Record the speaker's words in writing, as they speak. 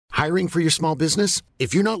Hiring for your small business?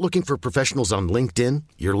 If you're not looking for professionals on LinkedIn,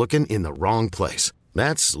 you're looking in the wrong place.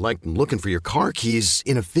 That's like looking for your car keys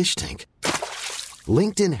in a fish tank.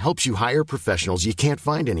 LinkedIn helps you hire professionals you can't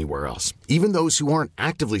find anywhere else, even those who aren't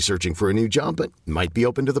actively searching for a new job but might be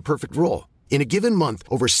open to the perfect role. In a given month,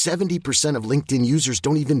 over 70% of LinkedIn users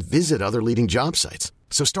don't even visit other leading job sites.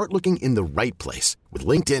 So start looking in the right place. With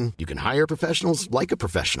LinkedIn, you can hire professionals like a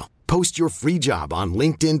professional. Post your free job on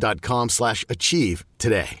linkedin.com/achieve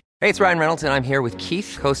today. Hey, it's Ryan Reynolds, and I'm here with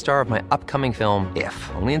Keith, co-star of my upcoming film,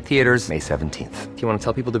 If, only in theaters May 17th. Do you want to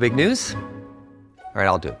tell people the big news? All right,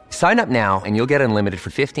 I'll do it. Sign up now and you'll get unlimited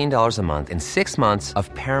for $15 a month and 6 months of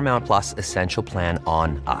Paramount Plus Essential Plan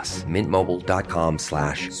on us.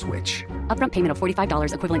 MintMobile.com/switch. Upfront payment of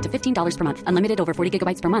 $45 equivalent to $15 per month. Unlimited over 40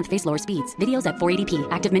 gigabytes per month. Face lower speeds. Videos at 480p.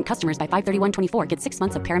 Active Mint customers by 531.24 get 6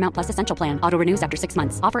 months of Paramount Plus Essential Plan. Auto renews after 6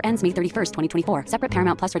 months. Offer ends May 31st, 2024. Separate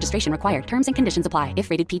Paramount Plus registration required. Terms and conditions apply if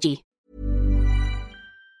rated PG.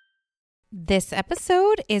 This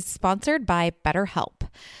episode is sponsored by BetterHelp.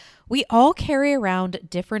 We all carry around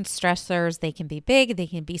different stressors. They can be big, they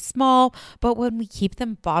can be small, but when we keep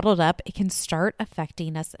them bottled up, it can start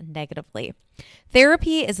affecting us negatively.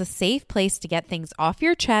 Therapy is a safe place to get things off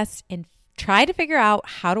your chest and try to figure out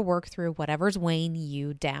how to work through whatever's weighing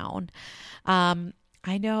you down.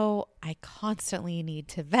 I know I constantly need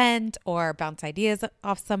to vent or bounce ideas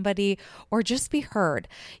off somebody or just be heard.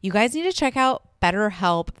 You guys need to check out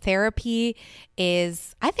BetterHelp. Therapy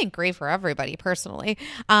is, I think, great for everybody personally.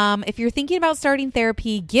 If you're thinking about starting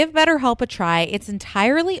therapy, give BetterHelp a try. It's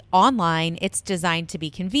entirely online. It's designed to be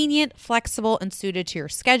convenient, flexible, and suited to your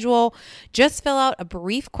schedule. Just fill out a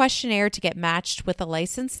brief questionnaire to get matched with a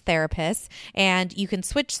licensed therapist, and you can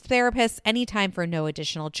switch therapists anytime for no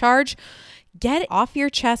additional charge. Get it off your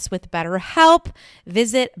chest with BetterHelp.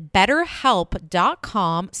 Visit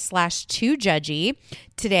betterhelp.com/2judgy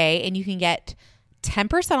today, and you can get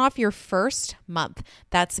 10% off your first month.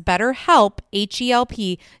 That's BetterHelp,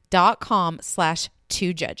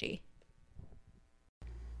 HELP.com/2judgy.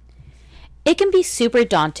 It can be super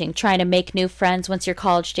daunting trying to make new friends once your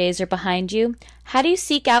college days are behind you. How do you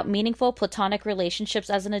seek out meaningful platonic relationships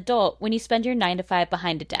as an adult when you spend your 9 to 5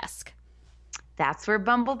 behind a desk? That's where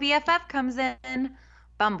Bumble BFF comes in.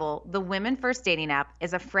 Bumble, the women first dating app,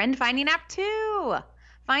 is a friend finding app too.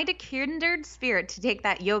 Find a kindred spirit to take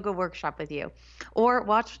that yoga workshop with you, or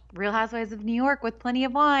watch Real Housewives of New York with plenty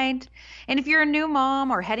of wine. And if you're a new mom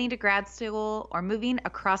or heading to grad school or moving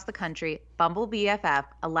across the country, Bumble BFF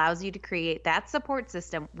allows you to create that support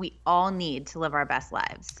system we all need to live our best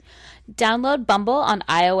lives. Download Bumble on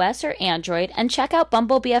iOS or Android and check out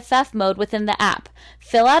Bumble BFF mode within the app.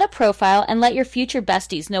 Fill out a profile and let your future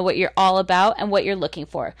besties know what you're all about and what you're looking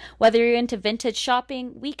for. Whether you're into vintage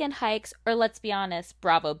shopping, weekend hikes, or let's be honest,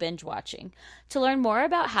 Bravo binge watching. To learn more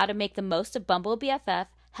about how to make the most of Bumble BFF,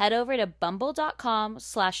 head over to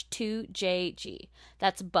bumble.com/2jg.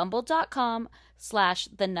 That's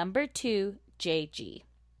bumble.com/2jg.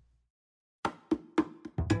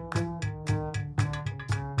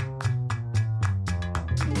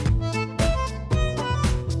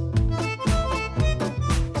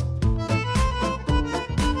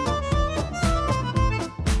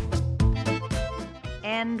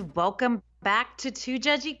 And welcome back to Two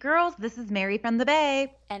Judgy Girls. This is Mary from the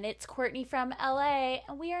Bay. And it's Courtney from LA,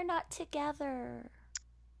 and we are not together.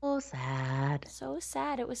 So sad. So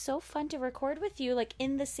sad. It was so fun to record with you, like,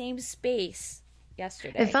 in the same space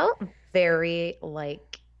yesterday. It felt very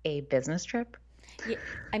like a business trip. Yeah,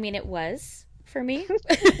 I mean, it was for me.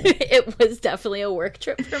 It was definitely a work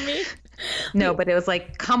trip for me. No, but it was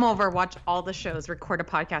like, come over, watch all the shows, record a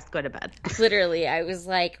podcast, go to bed. Literally, I was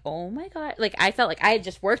like, oh my God. Like, I felt like I had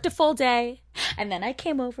just worked a full day, and then I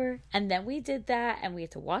came over, and then we did that, and we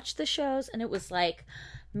had to watch the shows, and it was like,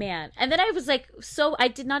 man. And then I was like, so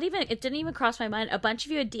it didn't even cross my mind. A bunch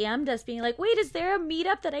of you had DM'd us being like, wait, is there a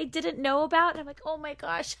meetup that I didn't know about? And I'm like, oh my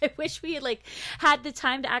gosh, I wish we had like had the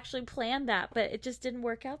time to actually plan that, but it just didn't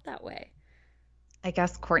work out that way. I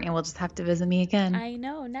guess Courtney will just have to visit me again. I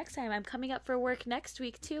know. Next time. I'm coming up for work next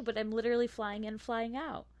week too, but I'm literally flying in, flying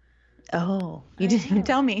out. Oh, you didn't even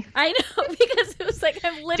tell me. I know, because it was like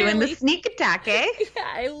I'm literally doing the sneak attack, eh? Yeah,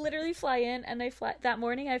 I literally fly in and I fly that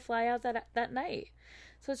morning. I fly out that night.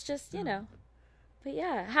 So it's just, you know. But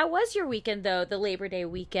yeah, how was your weekend though? The Labor Day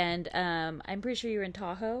weekend. I'm pretty sure you were in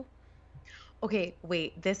Tahoe. Okay,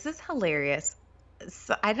 wait. This is hilarious.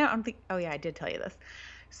 So I don't think. Oh yeah, I did tell you this.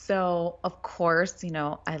 So, of course,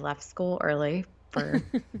 I left school early for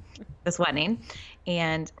this wedding.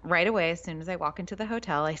 And right away, as soon as I walk into the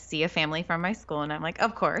hotel, I see a family from my school. And I'm like,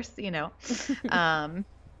 of course, and I'm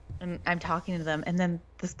talking to them. And then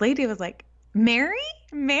this lady was like, Mary?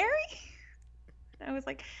 Mary? I was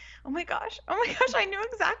like, oh my gosh, I knew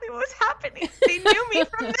exactly what was happening. They knew me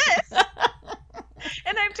from this.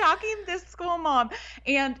 And I'm talking this school mom.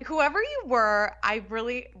 And whoever you were, I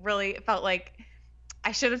really, really felt like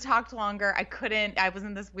I should have talked longer. I couldn't. I was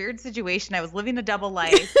in this weird situation. I was living a double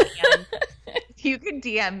life. And if you could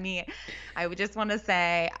DM me, I would just want to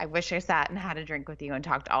say, I wish I sat and had a drink with you and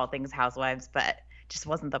talked all things housewives, but it just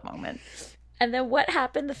wasn't the moment. And then what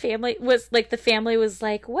happened? The family was like,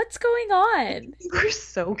 what's going on? You were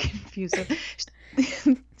so confused.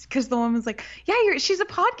 Because the woman's like, yeah, she's a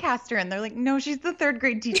podcaster. And they're like, no, she's the third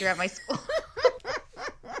grade teacher at my school.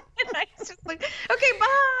 And I was just like, okay,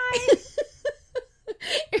 bye.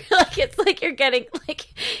 It's like you're getting, like,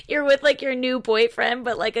 you're with, like, your new boyfriend,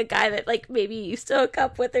 but, like, a guy that, like, maybe you used to hook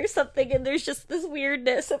up with or something, and there's just this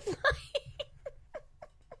weirdness of, like...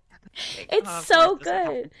 It's so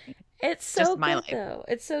good. It's so good, though.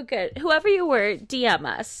 It's so good. Whoever you were, DM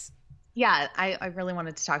us. Yeah, I really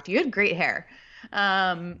wanted to talk to you. You had great hair.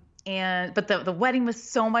 But the wedding was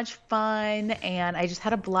so much fun, and I just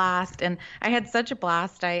had a blast. And I had such a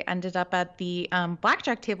blast. I ended up at the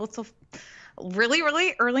blackjack table till really,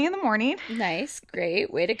 really early in the morning. Nice.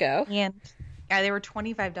 Great. Way to go. And they were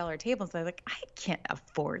 $25 tables. I was like, I can't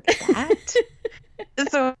afford that.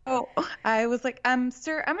 So I was like,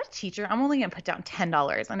 sir, I'm a teacher. I'm only going to put down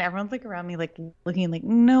 $10. And everyone's like around me, like looking like,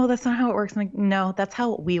 no, that's not how it works. I'm like, no, that's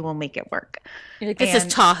how we will make it work. You're like, this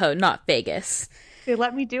is Tahoe, not Vegas. They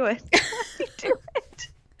let me do it.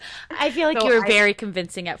 I feel like you were very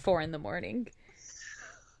convincing at 4 a.m.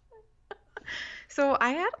 So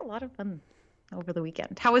I had a lot of fun over the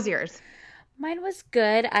weekend. How was yours? Mine was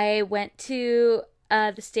good. I went to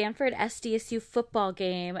the Stanford SDSU football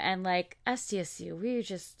game, and like SDSU, we were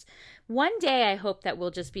just, one day I hope that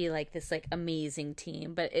we'll just be like this like amazing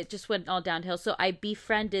team, but it just went all downhill. So I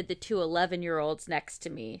befriended the two 11-year-olds next to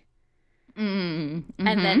me. Mm-hmm.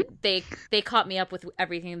 And then they caught me up with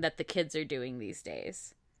everything that the kids are doing these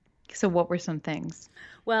days. So what were some things?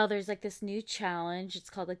 Well, there's like this new challenge. It's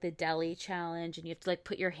called like the deli challenge, and you have to like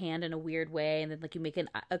put your hand in a weird way, and then like you make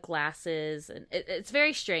a glasses, and it's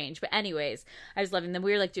very strange. But anyways, I was loving them.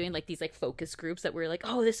 We were like doing like these like focus groups that we were like,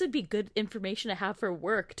 oh, this would be good information to have for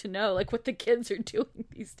work, to know like what the kids are doing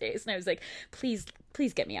these days. And I was like, please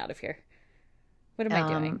get me out of here. What am I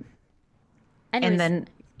doing? Anyways, and then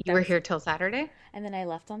you were here till Saturday? And then I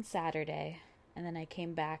left on Saturday, and then I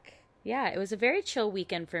came back. Yeah, it was a very chill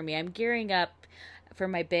weekend for me. I'm gearing up for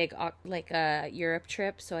my big Europe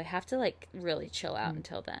trip, so I have to like really chill out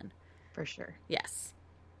until then. For sure. Yes.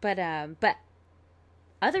 But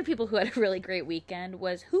other people who had a really great weekend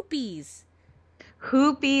was Hoopies.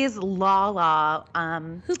 Hoopies, Lala.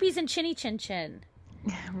 Hoopies and Chinny Chin Chin.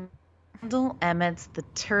 Randall Emmets, the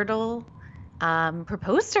turtle,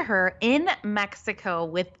 proposed to her in Mexico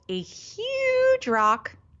with a huge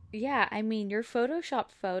rock. Yeah, I mean, your Photoshop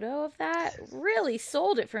photo of that really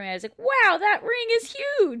sold it for me. I was like, wow, that ring is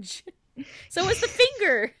huge. So was the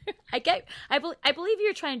finger. I believe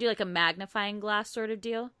you're trying to do like a magnifying glass sort of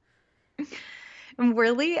deal.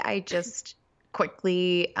 Really, I just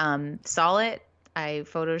quickly saw it. I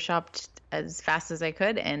Photoshopped as fast as I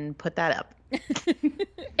could and put that up.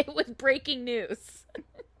 It was breaking news.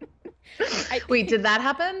 Wait, did that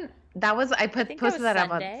happen? That was, I posted that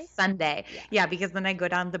up on Sunday. Yeah, because then I go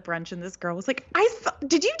down to the brunch and this girl was like,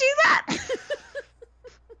 did you do that?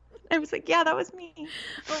 I was like, yeah, that was me.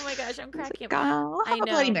 Oh my gosh, I'm cracking up. I'll have a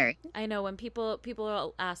Bloody Mary. I know when people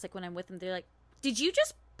will ask, like when I'm with them, they're like, did you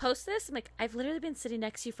just post this? I'm like, I've literally been sitting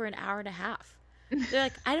next to you for an hour and a half. They're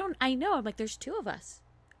like, I know. I'm like, there's two of us.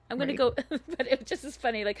 I'm going to go, but it just is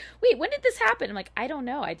funny. Like, wait, when did this happen? I'm like, I don't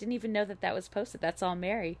know. I didn't even know that was posted. That's all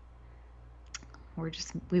Mary.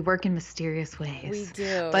 We work in mysterious ways. We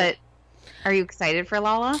do. But are you excited for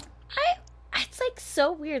Lala? It's like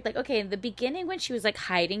so weird. Like, okay, in the beginning when she was like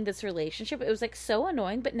hiding this relationship, it was like so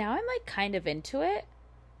annoying, but now I'm like kind of into it.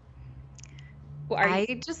 Well,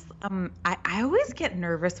 I always get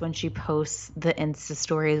nervous when she posts the Insta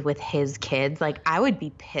stories with his kids. Like, I would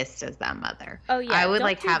be pissed as that mother. Oh yeah. I would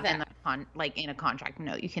have in a contract,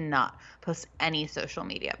 no, you cannot post any social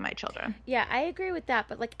media of my children. Yeah, I agree with that,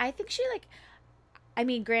 but like I think she like, I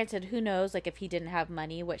mean, granted, who knows, like, if he didn't have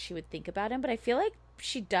money, what she would think about him, but I feel like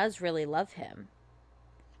she does really love him.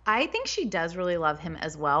 I think she does really love him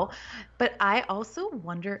as well, but I also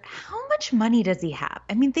wonder, how much money does he have?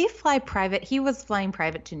 I mean, they fly private. He was flying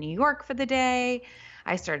private to New York for the day.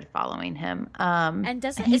 I started following him. And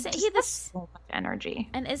isn't he so much energy?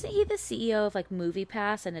 And isn't he the CEO of like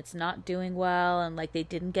MoviePass, and it's not doing well, and like they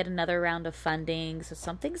didn't get another round of funding, so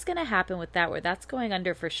something's gonna happen with that where that's going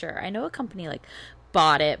under for sure. I know a company like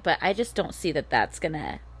bought it, but I just don't see that that's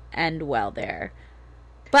gonna end well there.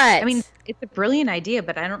 But I mean, it's a brilliant idea,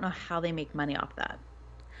 but I don't know how they make money off that.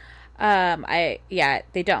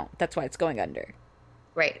 They don't. That's why it's going under.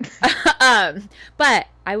 Right. But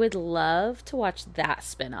I would love to watch that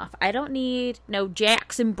spinoff. I don't need no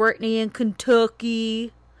Jax and Brittany in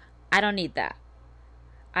Kentucky. I don't need that.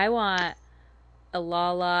 I want a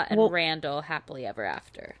Lala and Randall happily ever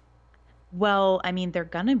after. Well, I mean, they're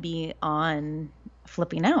gonna be on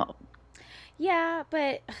Flipping Out. Yeah,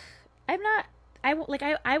 but I'm not. I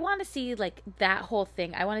want to see like that whole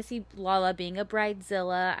thing. I want to see Lala being a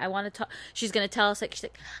bridezilla. I want to talk. She's gonna tell us like she's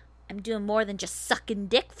like, I'm doing more than just sucking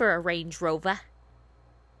dick for a Range Rover.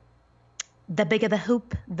 The bigger the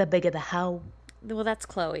hoop, the bigger the hoe. Well, that's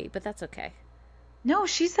Chloe, but that's okay. No,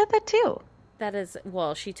 she said that too. That is,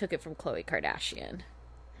 well, she took it from Khloe Kardashian.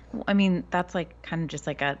 I mean, that's like kind of just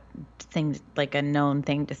like a thing, like a known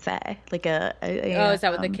thing to say. Like is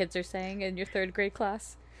that what the kids are saying in your third grade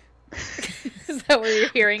class? Is that where you're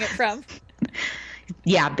hearing it from?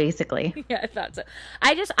 Yeah, basically. Yeah, I thought so.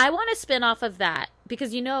 I want to spin off of that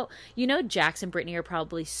because you know, Jax and Brittany are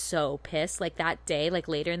probably so pissed. Like that day, like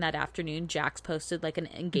later in that afternoon, Jax posted like an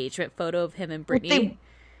engagement photo of him and Brittany.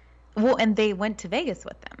 And they went to Vegas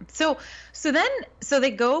with them. So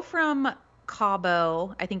they go from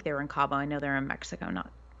Cabo. I think they were in Cabo. I know they're in Mexico. Not.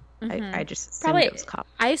 Mm-hmm. I just assumed probably, it was Cabo.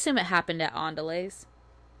 I assume it happened at Andalays.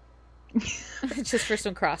 Just for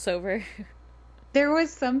some crossover. There was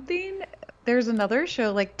something. There's another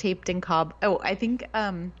show like taped in Cabo. Oh, I think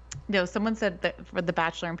no. Someone said that for The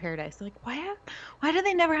Bachelor in Paradise. Like, why do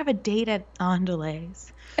they never have a date at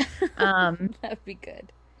Andalays? That'd be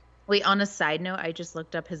good. Wait, on a side note, I just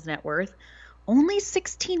looked up his net worth. Only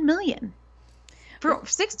 16 million. For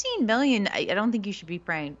 16 million, I don't think you should be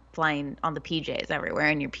flying on the PJs everywhere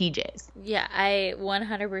in your PJs. Yeah, I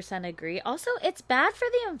 100% agree. Also, it's bad for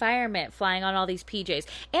the environment flying on all these PJs.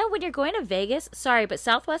 And when you're going to Vegas, sorry, but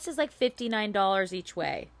Southwest is like $59 each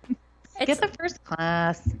way. Get the first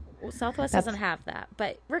class. Well, Southwest doesn't have that.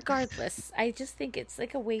 But regardless, I just think it's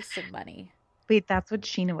like a waste of money. Wait, that's what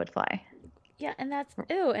Sheena would fly. Yeah, and that's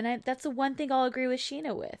that's the one thing I'll agree with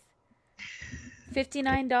Sheena with.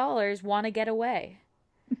 $59, want to get away.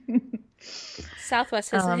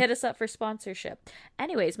 Southwest has hit us up for sponsorship.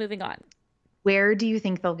 Anyways, moving on. Where do you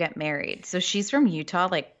think they'll get married? So she's from Utah.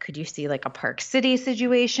 Like, could you see like a Park City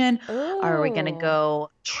situation? Ooh. Or are we going to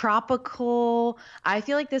go tropical? I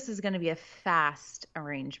feel like this is going to be a fast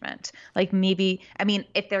arrangement. Like maybe, I mean,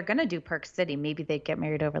 if they're going to do Park City, maybe they get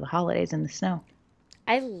married over the holidays in the snow.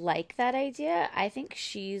 I like that idea. I think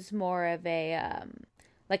she's more of a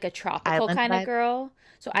like a tropical Island kind vibe. of girl.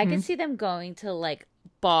 So I could see them going to like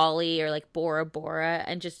Bali or like Bora Bora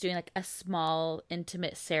and just doing like a small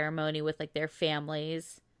intimate ceremony with like their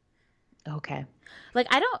families. Okay. Like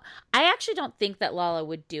I actually don't think that Lala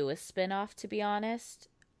would do a spinoff, to be honest.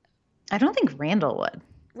 I don't think Randall would.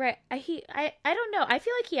 Right. I don't know. I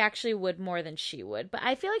feel like he actually would more than she would, but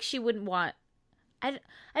I feel like she wouldn't want I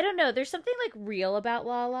don't know. There's something like real about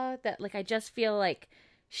Lala that like I just feel like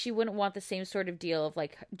she wouldn't want the same sort of deal of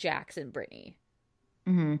like Jax and Brittany.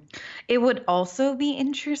 Mm-hmm. It would also be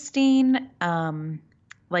interesting,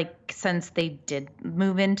 like since they did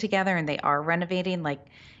move in together and they are renovating, like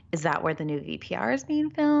is that where the new VPR is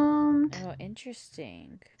being filmed? Oh,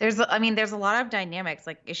 interesting. There's a lot of dynamics.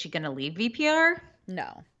 Like, is she going to leave VPR?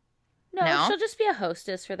 No, No? she'll just be a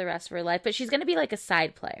hostess for the rest of her life, but she's going to be like a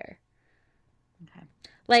side player. Okay.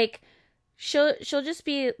 Like she'll just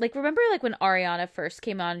be like, remember like when Ariana first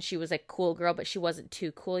came on, she was like cool girl, but she wasn't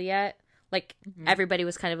too cool yet. Like everybody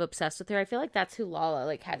was kind of obsessed with her. I feel like that's who Lala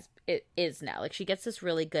like is now. Like she gets this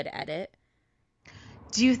really good edit.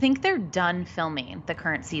 Do you think they're done filming the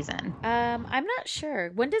current season? I'm not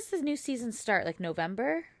sure. When does the new season start? Like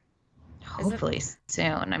November? Hopefully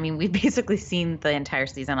soon. I mean, we've basically seen the entire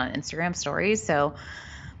season on Instagram stories, so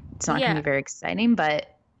it's not going to be very exciting,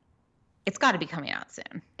 but it's got to be coming out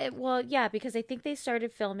soon. Well, yeah, because I think they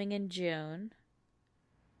started filming in June.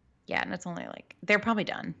 Yeah, and it's only like, they're probably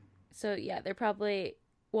done. So, yeah, they're probably,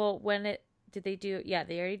 did they do, yeah,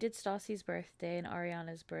 they already did Stassi's birthday and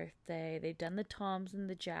Ariana's birthday. They've done the Tom's and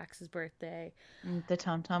the Jax's birthday. The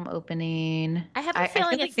Tom Tom opening. I have a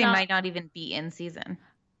feeling feel like they might not even be in season.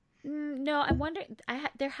 No, I'm wondering,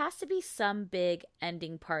 there has to be some big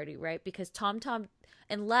ending party, right? Because Tom Tom,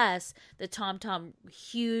 unless the Tom Tom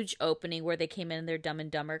huge opening where they came in their Dumb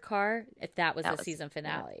and Dumber car, if that was the season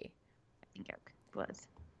finale. Yeah, I think it was.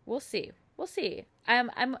 We'll see.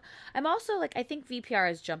 I'm also like, I think VPR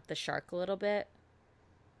has jumped the shark a little bit.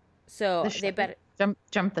 So they better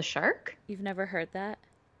jump the shark. You've never heard that?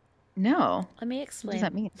 No. Let me What explain. does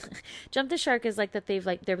that mean? Jump the Shark is like that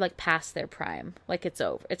they're like past their prime. Like it's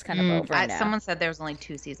over. It's kind of over now. Someone said there was only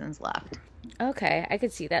 2 seasons left. Okay, I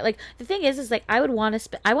could see that. Like the thing is like I would want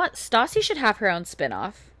to I want Stassi should have her own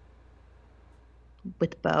spin-off.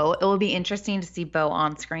 With Beau. It will be interesting to see Beau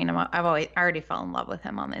on screen. I already fell in love with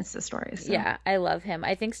him on the Insta stories. So. Yeah, I love him.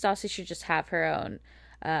 I think Stassi should just have her own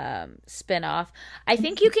spin-off. I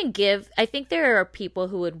think I think there are people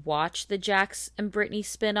who would watch the Jax and Brittany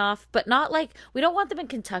spin-off, but not like, we don't want them in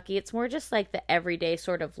Kentucky. It's more just like the everyday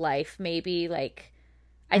sort of life. Maybe like,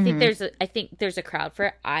 I think there's a crowd for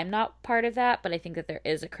it. I'm not part of that, but I think that there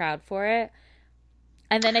is a crowd for it.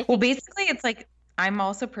 And then well, basically it's like, I'm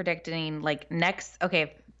also predicting like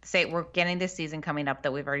say we're getting this season coming up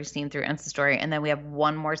that we've already seen through Insta story, and then we have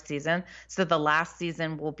one more season. So the last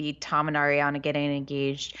season will be Tom and Ariana getting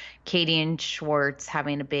engaged, Katie and Schwartz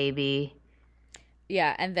having a baby.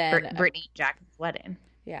 Yeah, and then Brittany and Jack's wedding.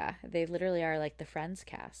 Yeah, they literally are like the Friends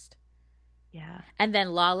cast. Yeah. And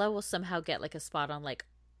then Lala will somehow get like a spot on like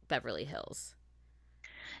Beverly Hills.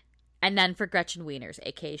 And then for Gretchen Wieners,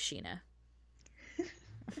 aka Sheena.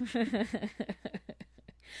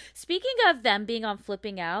 Speaking of them being on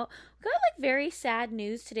Flipping Out, we got like very sad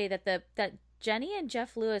news today that Jenny and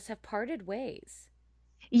Jeff Lewis have parted ways.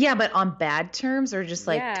 Yeah, but on bad terms or just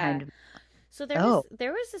like kind of. So there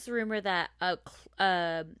was this rumor that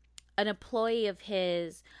an employee of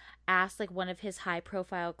his asked like one of his high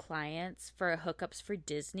profile clients for hookups for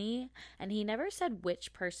Disney, and he never said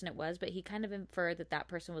which person it was, but he kind of inferred that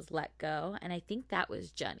person was let go, and I think that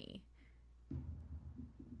was Jenny.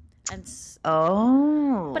 And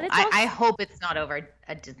but I hope it's not over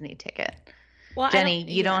a Disney ticket. Well, Jenny,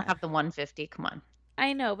 you don't have the $150. Come on.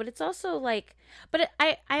 I know, but it's also like,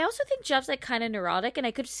 I also think Jeff's like kind of neurotic, and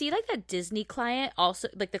I could see like that Disney client also,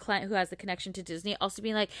 like the client who has the connection to Disney, also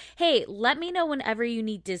being like, hey, let me know whenever you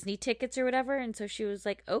need Disney tickets or whatever. And so she was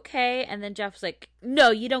like, okay. And then Jeff's like,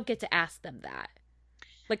 no, you don't get to ask them that.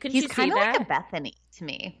 Like, couldn't you see that? He's kind of like a Bethany to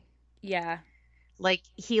me. Yeah. Like,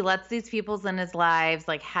 he lets these people in his lives,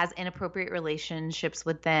 like, has inappropriate relationships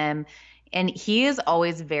with them. And he is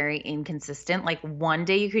always very inconsistent. Like, one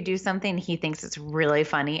day you could do something, he thinks it's really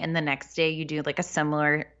funny. And the next day you do, like, a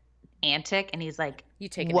similar antic. And he's like,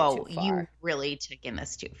 whoa, you really taking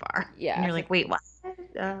this too far. Yeah. And you're like, wait, what?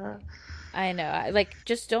 I know. Like,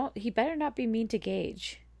 just he better not be mean to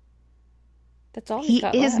Gage. That's all he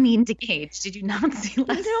is mean to Gage. Did you not see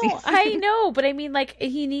last season? I know, but I mean, like,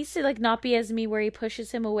 he needs to like not be as mean where he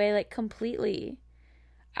pushes him away like completely.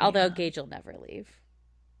 Although Gage will never leave.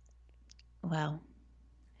 Well,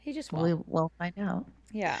 he just won't. We'll find out.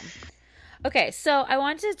 Yeah. Okay, so I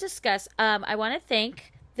wanted to discuss. I want to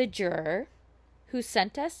thank the juror who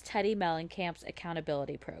sent us Teddi Mellencamp's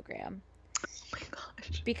accountability program. Oh my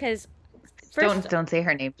gosh! Because. Don't say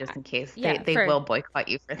her name just in case. They will boycott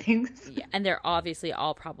you for things. Yeah, and they're obviously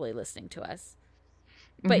all probably listening to us.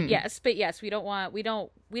 But yes, we don't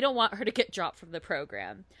want her to get dropped from the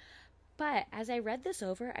program. But as I read this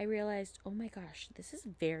over, I realized, oh my gosh, this is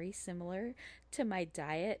very similar to my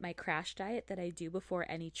diet, my crash diet that I do before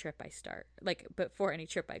any trip I start. Like before any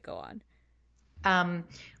trip I go on.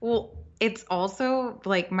 Well, it's also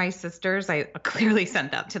like my sisters, I clearly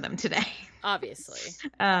sent that to them today. Obviously.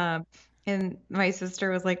 And my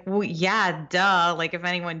sister was like, well, yeah, duh. Like, if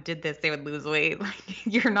anyone did this, they would lose weight. Like,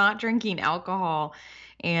 you're not drinking alcohol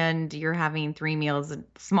and you're having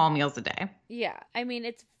small meals a day. Yeah. I mean,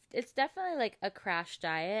 it's definitely like a crash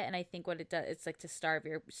diet. And I think what it does, it's like to starve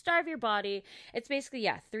your body. It's basically,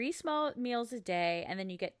 3 small meals a day. And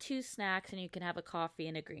then you get 2 snacks and you can have a coffee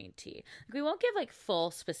and a green tea. Like, we won't give like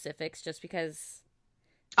full specifics just because...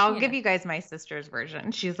 I'll give you guys my sister's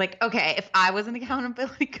version. She's like, okay, if I was an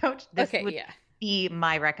accountability coach, this would be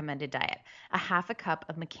my recommended diet. A half a cup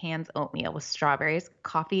of McCann's oatmeal with strawberries,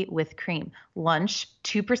 coffee with cream. Lunch,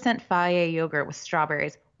 2% Fage yogurt with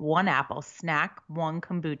strawberries, 1 apple. Snack, 1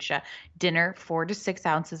 kombucha. Dinner, 4 to 6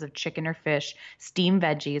 ounces of chicken or fish, steamed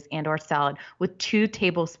veggies and or salad with 2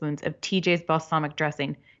 tablespoons of TJ's balsamic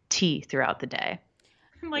dressing. Tea throughout the day.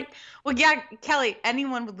 I'm like, well, yeah, Kelly,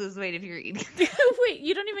 anyone would lose weight if you're eating. Wait,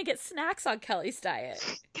 you don't even get snacks on Kelly's diet.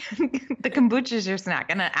 The kombucha is your snack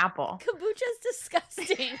and an apple. Kombucha's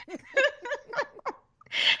disgusting.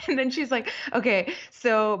 And then she's like, okay,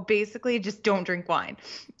 so basically just don't drink wine.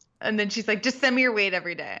 And then she's like, just send me your weight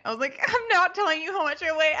every day. I was like, I'm not telling you how much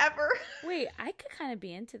I weigh ever. Wait, I could kind of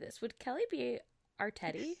be into this. Would Kelly be our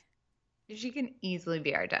Teddi? She can easily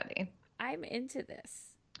be our Teddi. I'm into this.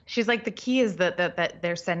 She's like, the key is that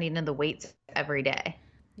they're sending in the weights every day.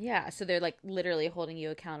 Yeah, so they're like literally holding you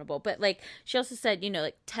accountable. But like she also said,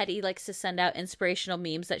 like Teddy likes to send out inspirational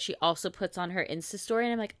memes that she also puts on her Insta story.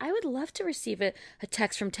 And I'm like, I would love to receive a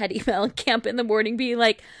text from Teddy Mellencamp in the morning being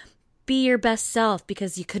like, be your best self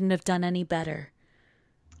because you couldn't have done any better.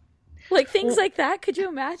 Like things like that. Could you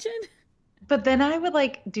imagine? But then I would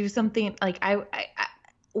like do something like I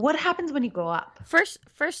what happens when you go up?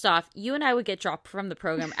 First off, you and I would get dropped from the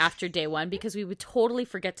program after day one because we would totally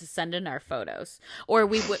forget to send in our photos, or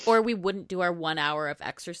we wouldn't do our 1 hour of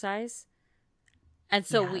exercise, and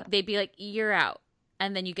so they'd be like, "You're out,"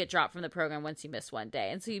 and then you get dropped from the program once you miss one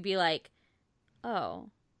day, and so you'd be like, "Oh,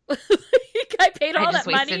 I paid all that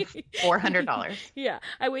money, $400." Yeah,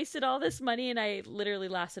 I wasted all this money, and I literally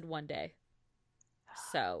lasted one day.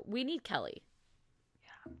 So we need Kelly.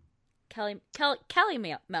 Kelly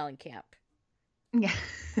Mellencamp. Yeah.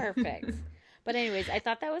 Perfect. But anyways, I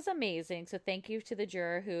thought that was amazing. So thank you to the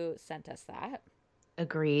juror who sent us that.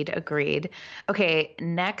 Agreed. Okay,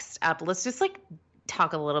 next up, let's just like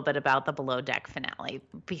talk a little bit about the Below Deck finale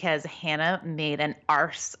because Hannah made an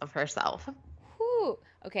arse of herself. Whew.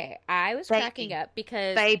 Okay, I was cracking up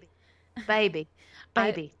because... Baby.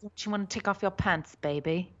 Don't you want to take off your pants,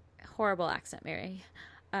 baby? Horrible accent, Mary.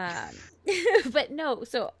 But no,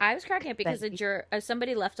 so I was cracking up because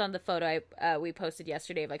somebody left on the photo we posted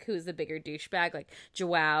yesterday of like who's the bigger douchebag, like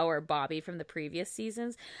Joao or Bobby from the previous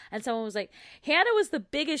seasons, and someone was like, Hannah was the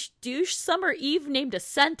biggest douche. Summer Eve named a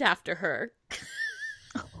scent after her.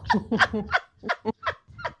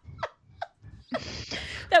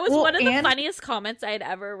 That was one of the funniest comments I had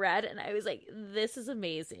ever read, and I was like, this is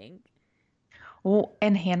amazing. Oh,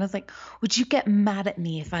 and Hannah's like, would you get mad at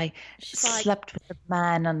me if I slept with a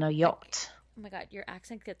man on a yacht? Oh my God, your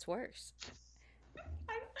accent gets worse.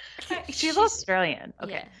 She's Australian.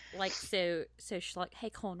 Okay. Yeah, like, so she's like, hey,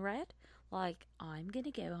 Conrad, like, I'm going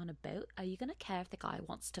to go on a boat. Are you going to care if the guy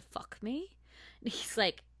wants to fuck me? And he's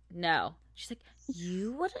like, no. She's like,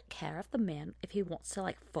 you wouldn't care if he wants to,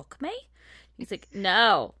 like, fuck me? He's like,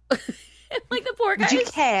 no. Like the poor guy. Would you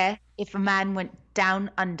care if a man went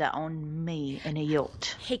down under on me in a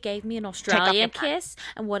yacht? He gave me an Australian kiss,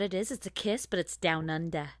 and what it is, it's a kiss, but it's down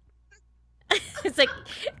under. It's like,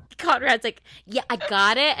 Conrad's like, yeah, I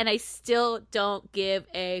got it, and I still don't give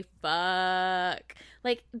a fuck.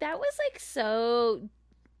 Like, that was like so,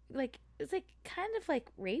 like, it's like kind of like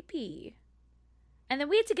rapey. And then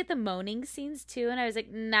we had to get the moaning scenes too, and I was like,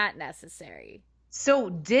 not necessary. So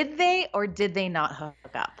did they or did they not hook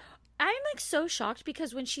up? I'm like so shocked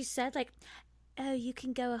because when she said like, oh, you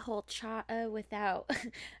can go a whole without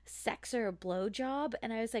sex or a blowjob,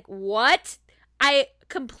 and I was like, what? I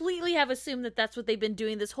completely have assumed that that's what they've been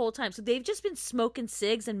doing this whole time. So they've just been smoking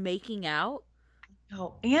cigs and making out.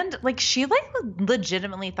 Oh, and like she like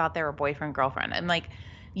legitimately thought they were boyfriend girlfriend, and like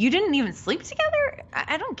you didn't even sleep together.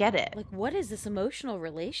 I don't get it. Like, what is this emotional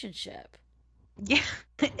relationship? Yeah.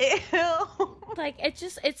 Ew. Like,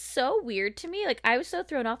 it's so weird to me. Like, I was so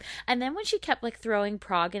thrown off. And then when she kept like throwing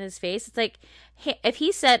Prague in his face, it's like, if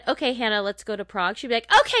he said, okay, Hannah, let's go to Prague, she'd be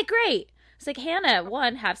like, okay, great. It's like, Hannah,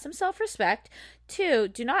 1, have some self-respect. 2,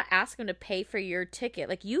 do not ask him to pay for your ticket.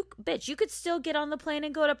 Like, you could still get on the plane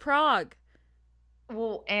and go to Prague.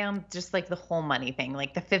 Well, and just like the whole money thing,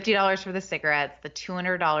 like the $50 for the cigarettes, the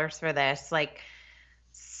 $200 for this, like,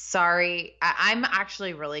 sorry. I'm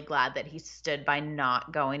actually really glad that he stood by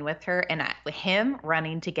not going with her, and him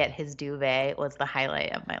running to get his duvet was the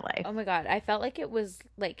highlight of my life. Oh my God. I felt like it was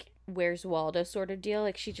like, Where's Waldo sort of deal.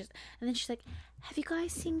 Like, and then she's like, have you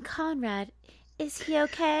guys seen Conrad? Is he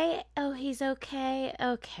okay? Oh, he's okay.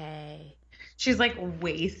 Okay. She's like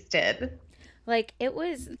wasted. Like, it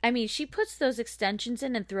was, I mean, she puts those extensions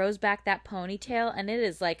in and throws back that ponytail, and it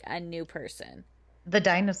is like a new person. The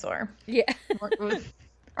dinosaur. Yeah.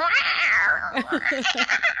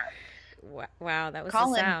 Wow, that was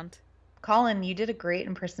the sound. Colin, you did a great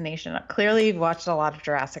impersonation. Clearly, you've watched a lot of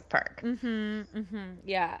Jurassic Park.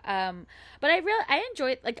 Yeah. But I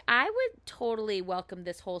enjoyed, like, I would totally welcome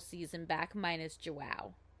this whole season back, minus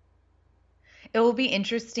Joao. It will be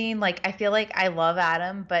interesting. Like, I feel like I love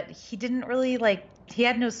Adam, but he didn't really, like, he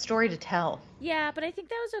had no story to tell. Yeah, but I think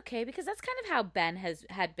that was okay because that's kind of how Ben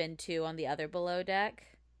had been too on the other Below Deck.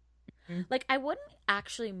 Mm-hmm. Like, I wouldn't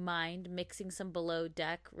actually mind mixing some Below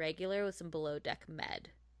Deck regular with some Below Deck med.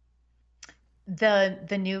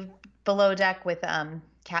 The new Below Deck with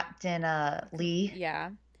Captain Lee.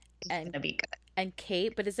 Yeah. Is going to be good. And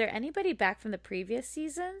Kate, but is there anybody back from the previous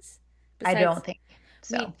seasons? I don't think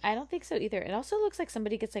so. I don't think so either. It also looks like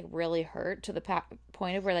somebody gets like really hurt to the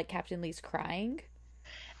point of where like Captain Lee's crying.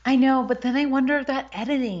 I know, but then I wonder if that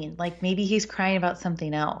editing, like maybe he's crying about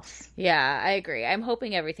something else. Yeah, I agree. I'm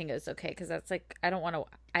hoping everything is okay because that's like I don't want to.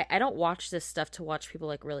 I don't watch this stuff to watch people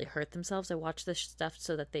like really hurt themselves. I watch this stuff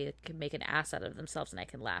so that they can make an ass out of themselves and I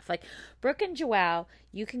can laugh. Like Brooke and Joao,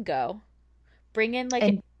 you can go bring in like,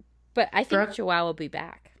 And but I think Brooke, Joao will be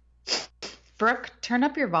back. Brooke, turn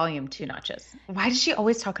up your volume 2 notches. Why does she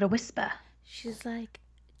always talk at a whisper? She's like,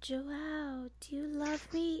 Joao, do you love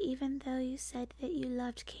me even though you said that you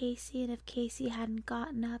loved Casey and if Casey hadn't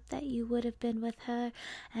gotten up that you would have been with her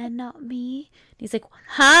and not me? And he's like,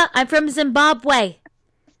 huh? I'm from Zimbabwe.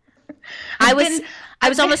 I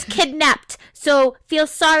was almost kidnapped, so feel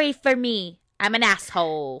sorry for me. I'm an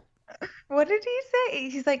asshole. What did he say?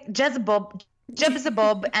 He's like Jezebub,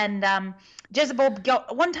 and Jezebub.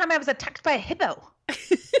 One time I was attacked by a hippo.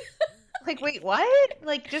 Like, wait, what?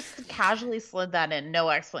 Like, just casually slid that in, no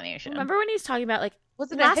explanation. Remember when he was talking about like,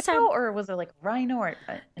 Was it a hippo or was it like a rhino or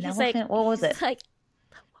an elephant? Like, what was it? Like,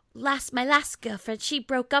 my last girlfriend, she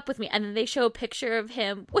broke up with me, and then they show a picture of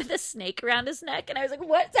him with a snake around his neck, and I was like,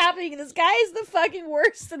 what's happening? This guy is the fucking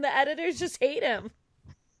worst, and the editors just hate him.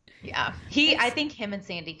 Yeah, I think him and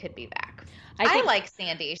Sandy could be back. I like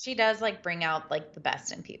Sandy. She does like bring out like the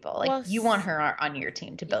best in people. Like, well, you want her on your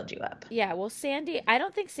team to build you up. Yeah, well, Sandy, I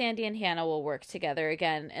don't think Sandy and Hannah will work together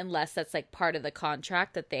again unless that's like part of the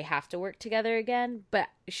contract that they have to work together again. But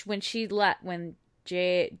when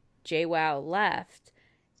Joao left,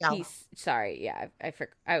 he's sorry. Yeah,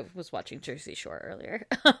 I was watching Jersey Shore earlier.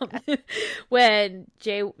 When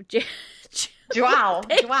Joao.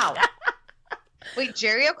 Wait,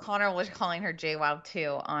 Jerry O'Connell was calling her JWoww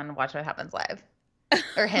too on Watch What Happens Live.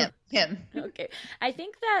 Or him. Okay. I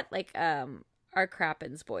think that like our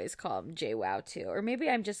Crappens boys call him JWoww too. Or maybe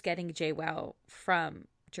I'm just getting JWoww from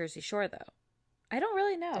Jersey Shore though. I don't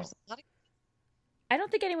really know. I don't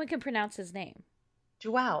think anyone can pronounce his name.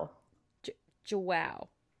 Joao. Joao.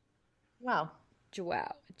 Wow.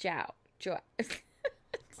 Joao.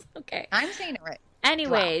 Okay. I'm saying it right.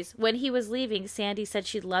 Anyways, when he was leaving, Sandy said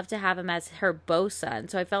she'd love to have him as her bosun.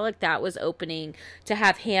 So I felt like that was opening to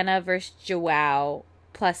have Hannah versus Joao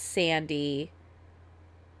plus Sandy,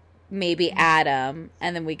 maybe Adam,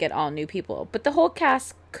 and then we get all new people. But the whole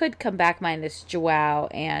cast could come back minus Joao,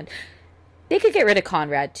 and they could get rid of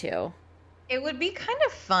Conrad too. It would be kind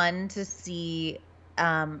of fun to see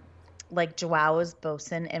like Joao as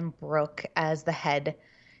bosun and Brooke as the head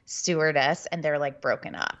stewardess, and they're like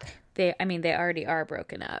broken up. They already are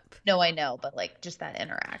broken up. No, I know, but like just that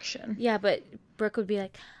interaction. Yeah, but Brooke would be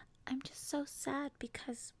like, I'm just so sad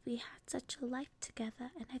because we had such a life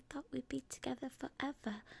together and I thought we'd be together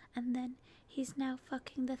forever. And then he's now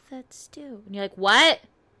fucking the third stew. And you're like, what?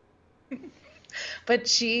 But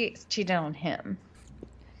she cheated on him.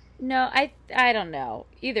 No, I don't know.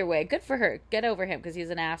 Either way, good for her. Get over him because he's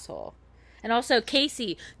an asshole. And also,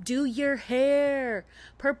 Casey, do your hair.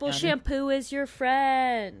 Purple shampoo is your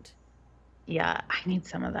friend. Yeah, I need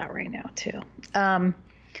some of that right now too.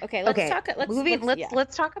 Okay,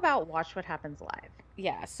 let's talk about Watch What Happens Live.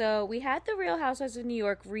 Yeah, so we had the Real Housewives of New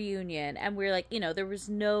York reunion, and we were like, there was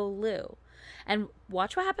no Lou. And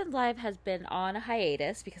Watch What Happens Live has been on a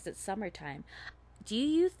hiatus because it's summertime. Do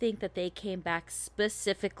you think that they came back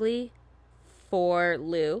specifically for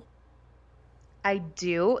Lou? I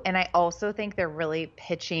do, and I also think they're really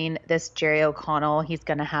pitching this Jerry O'Connell. He's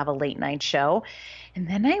going to have a late night show. And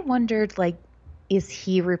then I wondered, like, is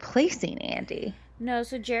he replacing Andy? No,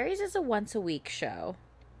 so Jerry's is a once-a-week show.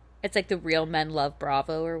 It's like the Real Men Love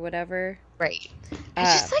Bravo or whatever. Right. I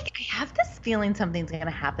just, like, I have this feeling something's going to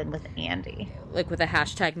happen with Andy. Like with a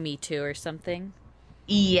hashtag #MeToo or something?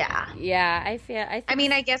 Yeah. Yeah, I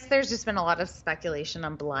mean, I guess there's just been a lot of speculation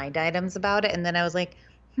on blind items about it, and then I was like,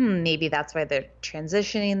 maybe that's why they're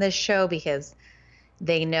transitioning this show, because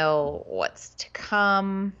they know what's to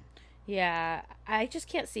come. Yeah, I just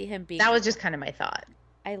can't see him being... That was just kind of my thought.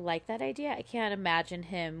 I like that idea. I can't imagine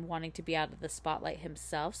him wanting to be out of the spotlight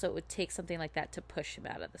himself, so it would take something like that to push him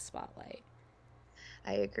out of the spotlight.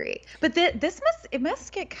 I agree. But it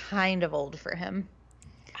must get kind of old for him.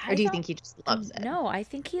 Or do you think he just loves it? No, I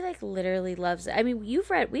think he like literally loves it. I mean, we've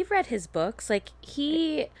read his books. Like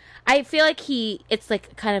I feel like it's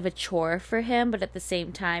like kind of a chore for him, but at the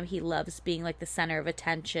same time, he loves being like the center of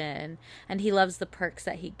attention, and he loves the perks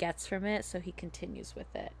that he gets from it, so he continues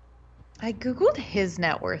with it. I Googled his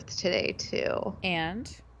net worth today too. And?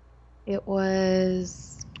 It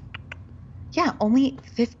was, only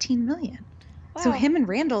 $15 million. Wow. So him and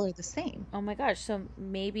Randall are the same. Oh my gosh. So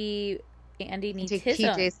maybe Andy needs his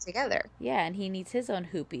PJs own together. Yeah, and he needs his own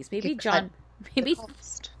hoopies. Maybe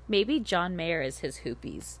John Mayer is his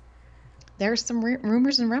hoopies. there's some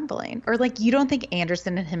rumors and rumbling. Or like, you don't think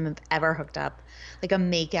Anderson and him have ever hooked up? Like a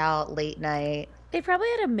make-out late night? They probably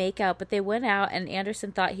had a makeout, but they went out, and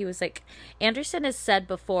Anderson thought he was like, Anderson has said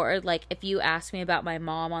before, like, if you ask me about my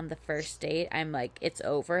mom on the first date, I'm like, it's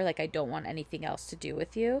over. Like, I don't want anything else to do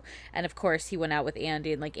with you. And of course, he went out with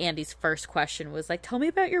Andy, and like, Andy's first question was like, tell me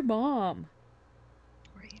about your mom.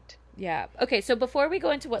 Right. Yeah. Okay, so before we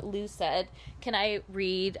go into what Lou said, can I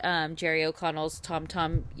read Jerry O'Connell's Tom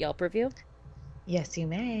Tom Yelp review? Yes, you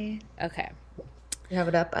may. Okay. You have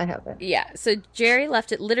it up? I have it. Yeah, so Jerry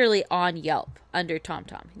left it literally on Yelp under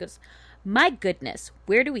TomTom. He goes, my goodness,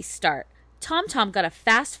 where do we start? TomTom got a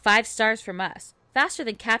fast 5 stars from us. Faster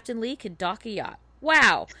than Captain Lee can dock a yacht.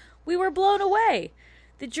 Wow, we were blown away.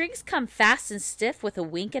 The drinks come fast and stiff with a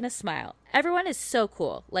wink and a smile. Everyone is so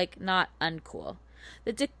cool, like not uncool.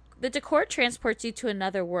 The decor transports you to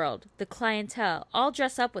another world. The clientele, all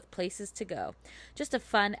dress up with places to go. Just a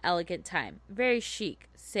fun, elegant time. Very chic,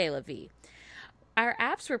 c'est la vie. Our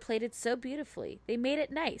apps were plated so beautifully. They made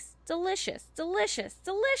it nice. Delicious, delicious,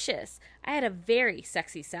 delicious. I had a very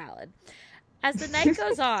sexy salad. As the night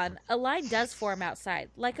goes on, a line does form outside,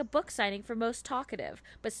 like a book signing for most talkative,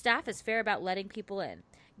 but staff is fair about letting people in.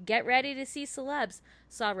 Get ready to see celebs.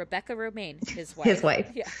 Saw Rebecca Romaine, his wife. His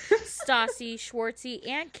wife. Yeah. Stassi, Schwartzy,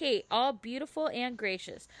 and Kate, all beautiful and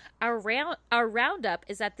gracious. Our roundup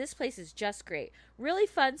is that this place is just great. Really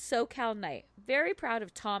fun SoCal night. Very proud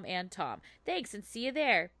of Tom and Tom. Thanks, and see you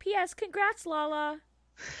there. P.S. Congrats, Lala.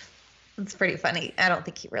 It's pretty funny. I don't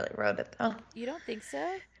think he really wrote it, though. You don't think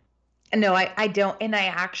so? No, I don't. And I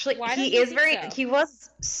actually, Why don't he you is think very, so? he was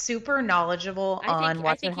super knowledgeable on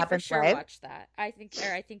Watch What Happens sure Live. watched that. I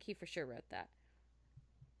think he for sure wrote that.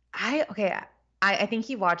 I think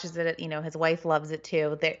he watches it. His wife loves it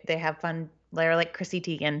too. They have fun. They're like Chrissy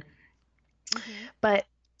Teigen. Mm-hmm. But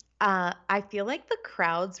I feel like the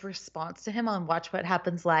crowd's response to him on Watch What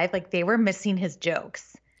Happens Live, like they were missing his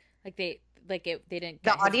jokes. They didn't.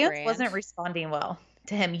 The audience wasn't responding well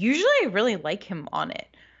to him. Usually, I really like him on it,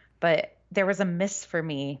 but there was a miss for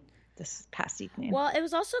me this past evening. Well, it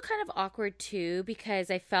was also kind of awkward too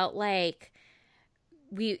because I felt like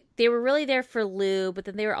they were really there for Lou, but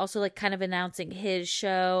then they were also like kind of announcing his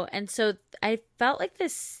show, and so I felt like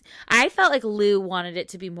Lou wanted it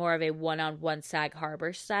to be more of a one-on-one Sag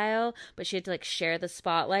Harbor style, but she had to like share the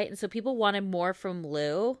spotlight, and so people wanted more from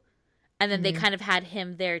Lou, and then they kind of had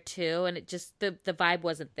him there too, and it just the vibe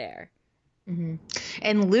wasn't there. Mm-hmm.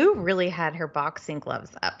 And Lou really had her boxing gloves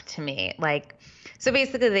up to me. Like, so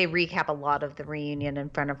basically they recap a lot of the reunion in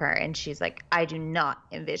front of her, and she's like, I do not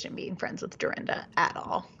envision being friends with Dorinda at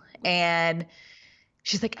all. And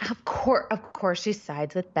she's like, of course she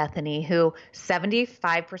sides with Bethany, who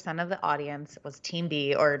 75% of the audience was Team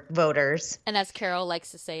B or voters. And as Carol likes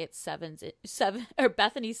to say, it's seven or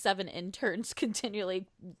Bethany's 7 interns continually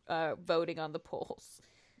voting on the polls.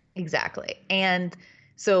 Exactly. And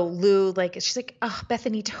so Lou, she's like, oh,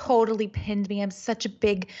 Bethany totally pinned me. I'm such a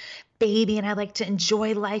big baby and I like to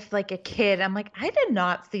enjoy life like a kid. I'm like, I did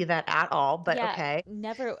not see that at all, but yeah, okay.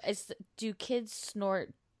 Never. Do kids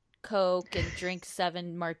snort Coke and drink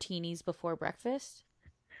 7 martinis before breakfast?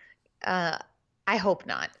 I hope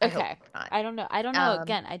not. Okay. I hope not. I don't know.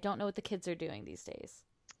 Again, I don't know what the kids are doing these days.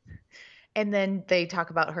 And then they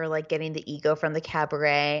talk about her like getting the ego from the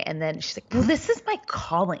cabaret. And then she's like, well, this is my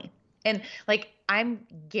calling. And I'm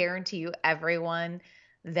guarantee you everyone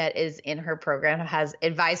that is in her program has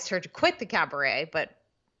advised her to quit the cabaret, but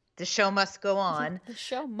the show must go on. The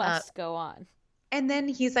show must go on. And then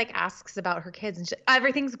he's like asks about her kids and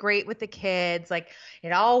everything's great with the kids. Like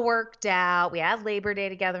it all worked out. We had Labor Day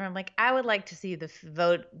together. I'm like, I would like to see the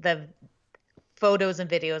photos and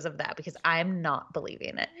videos of that because I'm not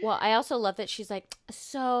believing it. Well, I also love that she's like,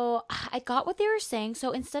 so I got what they were saying.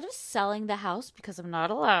 So instead of selling the house because I'm not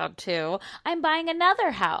allowed to, I'm buying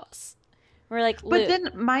another house. We're like, but then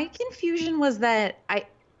my confusion was that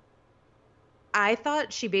I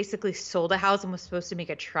thought she basically sold a house and was supposed to make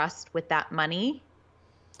a trust with that money,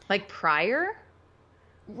 like prior.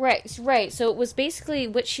 Right. So it was basically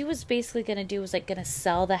what she was basically going to do was like going to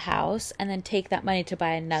sell the house and then take that money to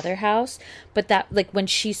buy another house. But that like when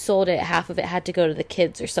she sold it, half of it had to go to the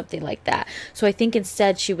kids or something like that. So I think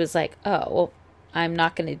instead she was like, oh, well, I'm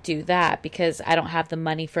not going to do that because I don't have the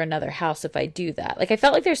money for another house if I do that. Like I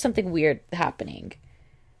felt like there's something weird happening.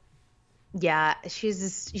 Yeah,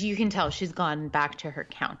 you can tell she's gone back to her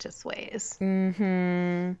countess ways.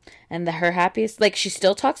 Mm-hmm. And her happiest, like she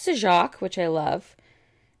still talks to Jacques, which I love.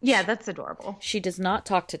 Yeah, that's adorable. She does not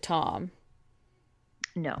talk to Tom.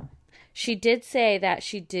 No. She did say that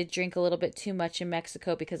she did drink a little bit too much in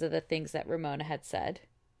Mexico because of the things that Ramona had said.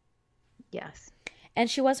 Yes. And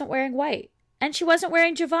she wasn't wearing white. And she wasn't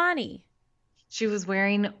wearing Giovanni. She was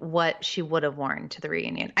wearing what she would have worn to the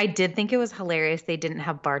reunion. I did think it was hilarious. They didn't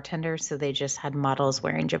have bartenders, so they just had models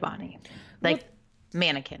wearing Giovanni. Like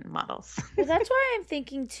mannequin models. Well, that's why I'm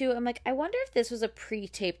thinking too. I'm like, I wonder if this was a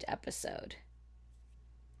pre-taped episode.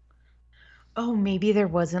 Oh, maybe there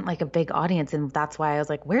wasn't like a big audience, and that's why I was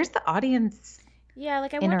like, where's the audience? Yeah,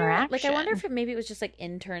 like I wonder if maybe it was just like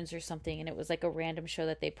interns or something, and it was like a random show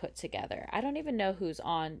that they put together. I don't even know who's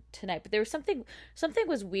on tonight, but there was something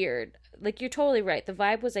was weird. Like, you're totally right. The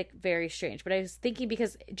vibe was like very strange, but I was thinking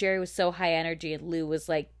because Jerry was so high energy and Lou was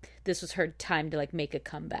like, this was her time to like make a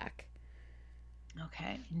comeback.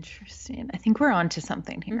 Okay, interesting. I think we're on to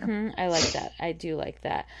something here. Mm-hmm. I like that. I do like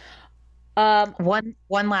that. One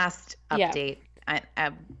last update.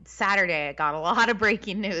 Saturday, I got a lot of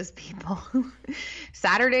breaking news, people.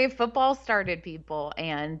 Saturday football started, people,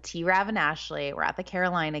 and T-Rav and Ashley were at the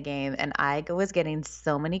Carolina game, and I was getting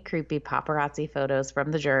so many creepy paparazzi photos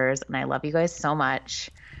from the jurors, and I love you guys so much.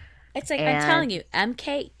 It's like, I'm telling you,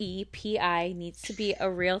 MKEPI needs to be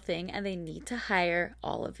a real thing, and they need to hire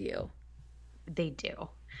all of you. They do.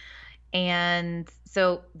 And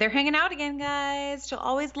so they're hanging out again, guys. She'll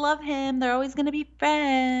always love him. They're always going to be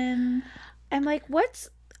friends. I'm like, what's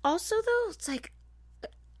also though? It's like,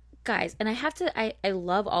 guys, and I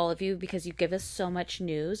love all of you because you give us so much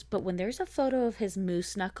news. But when there's a photo of his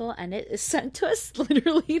moose knuckle and it is sent to us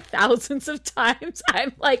literally thousands of times,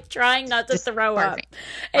 I'm like trying not to throw up.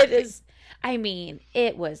 It is, I mean,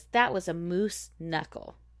 that was a moose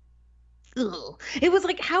knuckle. Ugh. It was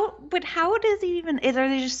like, how does he even, are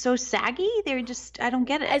they just so saggy? They're just, I don't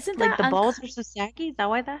get it. Isn't like that the balls are so saggy? Is that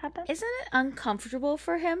why that happened? Isn't it uncomfortable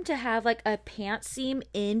for him to have like a pant seam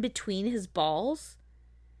in between his balls?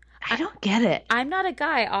 I don't get it. I'm not a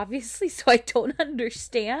guy, obviously, so I don't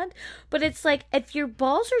understand. But it's like, if your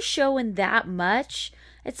balls are showing that much,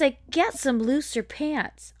 it's like, get some looser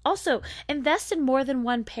pants. Also, invest in more than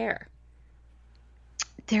one pair.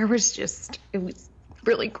 It was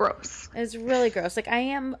really gross. It's really gross. Like, I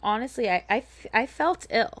am, honestly, I felt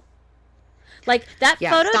ill. Like, that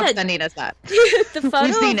photo stop sending us that. The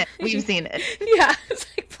photo. We've seen it. Yeah. It's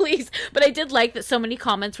like, please. But I did like that so many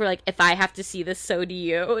comments were like, if I have to see this, so do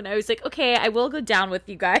you. And I was like, okay, I will go down with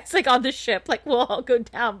you guys. Like, on the ship. Like, we'll all go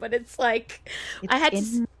down. But it's like, I had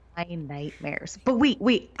in my nightmares. But wait.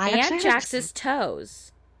 And Jax's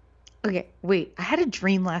toes. Okay, wait. I had a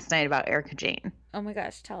dream last night about Erica Jane. Oh my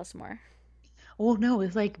gosh. Tell us more. Well, no,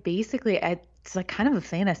 it's like basically it's like kind of a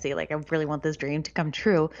fantasy. Like, I really want this dream to come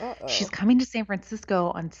true. Uh-oh. She's coming to San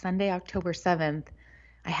Francisco on Sunday, October 7th.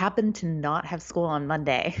 I happen to not have school on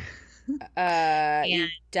Monday. You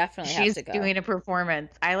definitely have to go. She's doing a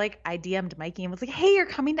performance. I DM'd Mikey and was like, hey, you're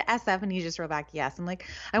coming to SF? And he just wrote back, yes. I'm like,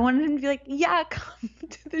 I wanted him to be like, yeah, come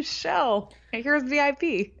to the show. Here's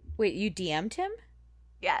VIP. Wait, you DM'd him?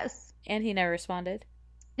 Yes. And he never responded?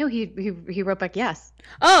 No, he wrote back yes.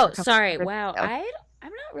 Oh, sorry. Wow. I'm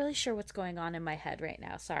not really sure what's going on in my head right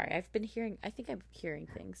now. Sorry. I think I'm hearing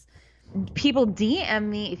things. People DM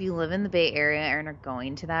me if you live in the Bay Area and are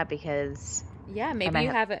going to that, because yeah, maybe you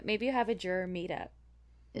have a juror meetup.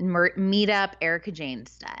 Meetup Erica Jane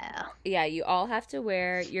style. Yeah, you all have to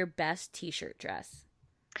wear your best t-shirt dress.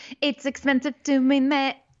 It's expensive to be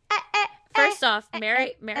met. First off,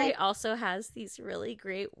 Mary also has these really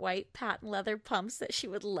great white patent leather pumps that she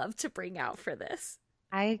would love to bring out for this.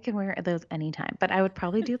 I can wear those anytime, but I would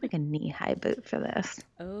probably do like a knee-high boot for this.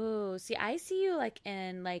 Oh, see, I see you like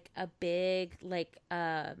in like a big first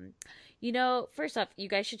off, you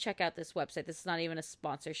guys should check out this website. This is not even a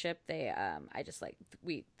sponsorship. They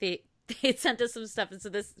they sent us some stuff, and so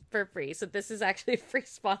this for free. So this is actually a free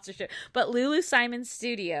sponsorship. But Lulu Simon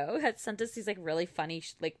Studio had sent us these like really funny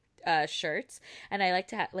shirts, and I like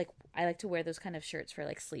to wear those kind of shirts for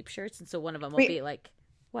like sleep shirts, and so one of them will be like,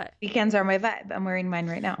 what? Weekends are my vibe. I'm wearing mine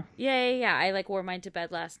right now. Yeah. I like wore mine to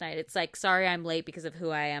bed last night. It's like, sorry I'm late because of who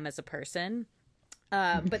I am as a person.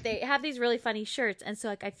 But they have these really funny shirts, and so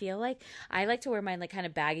like I feel like I like to wear mine like kind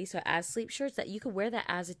of baggy, so as sleep shirts, that you could wear that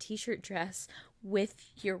as a t-shirt dress with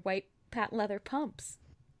your white patent leather pumps.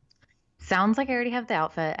 Sounds like I already have the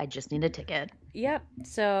outfit. I just need a ticket. Yep.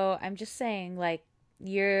 So I'm just saying, like,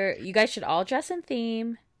 you guys should all dress in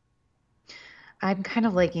theme. I'm kind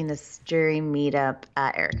of liking this jury meetup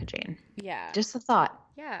at Erica Jane. Yeah. Just a thought.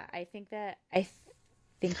 Yeah, I think that I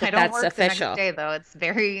don't that's work official. The next day, though. It's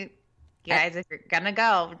very, guys, if you're gonna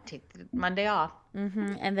go, take the Monday off.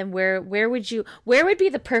 Mm-hmm. And then where would be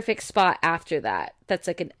the perfect spot after that? That's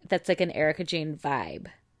like an Erica Jane vibe.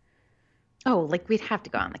 Oh, like we'd have to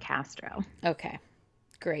go on the Castro. Okay,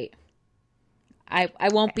 great. I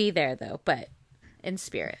won't be there though, but in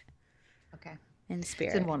spirit. Okay. In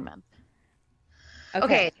spirit. It's in 1 month.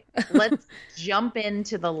 Okay, let's jump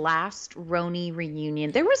into the last Roni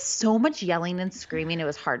reunion. There was so much yelling and screaming, it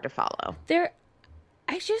was hard to follow.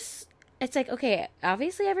 It's like, okay,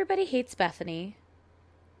 obviously everybody hates Bethany.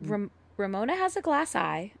 Ramona has a glass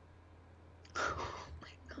eye. Oh my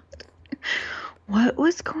God. What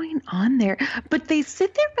was going on there? But they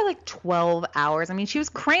sit there for like 12 hours. I mean, she was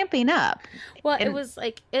cramping up. Well, it was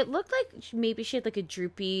like, it looked like maybe she had like a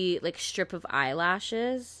droopy like strip of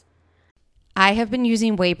eyelashes. I have been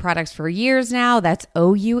using Ouai products for years now. That's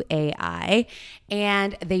OUAI.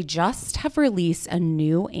 And they just have released a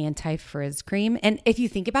new anti-frizz cream. And if you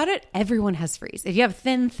think about it, everyone has frizz. If you have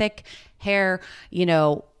thin, thick hair,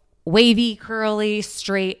 wavy, curly,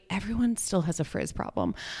 straight, everyone still has a frizz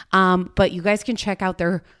problem. But you guys can check out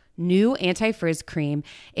their new anti-frizz cream.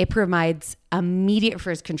 It provides immediate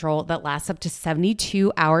frizz control that lasts up to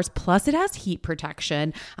 72 hours. Plus it has heat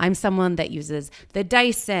protection. I'm someone that uses the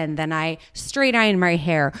Dyson, then I straight iron my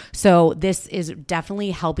hair. So this is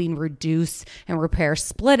definitely helping reduce and repair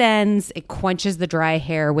split ends. It quenches the dry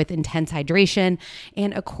hair with intense hydration.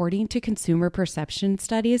 And according to consumer perception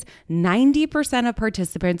studies, 90% of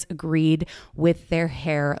participants agreed with their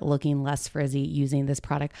hair looking less frizzy using this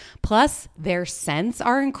product. Plus their scents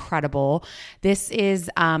are incredible. This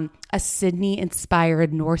is a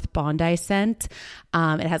Sydney-inspired North Bondi scent.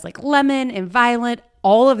 It has like lemon and violet.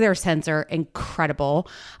 All of their scents are incredible.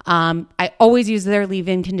 I always use their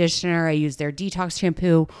leave-in conditioner. I use their detox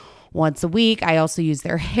shampoo once a week. I also use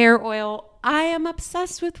their hair oil. I am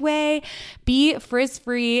obsessed with Ouai. Be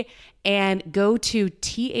frizz-free and go to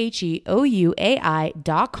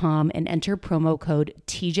THEOUAI.com and enter promo code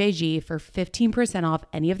TJG for 15% off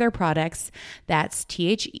any of their products. That's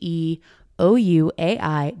THEOUAI.com,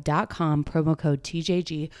 promo code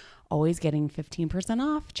TJG. Always getting 15%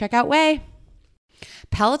 off. Check out Ouai.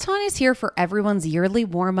 Peloton is here for everyone's yearly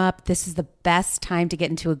warm-up. This is the best time to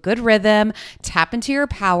get into a good rhythm, tap into your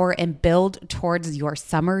power, and build towards your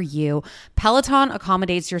summer you. Peloton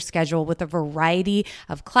accommodates your schedule with a variety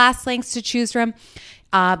of class lengths to choose from.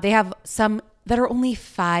 They have some that are only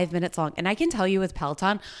 5 minutes long. And I can tell you with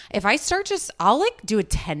Peloton, if I start I'll like do a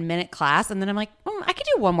 10-minute class and then I'm like, I could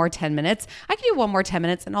do one more 10 minutes. I could do one more 10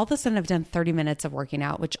 minutes. And all of a sudden I've done 30 minutes of working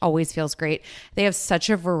out, which always feels great. They have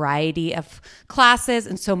such a variety of classes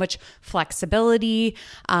and so much flexibility.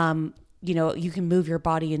 You can move your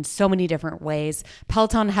body in so many different ways.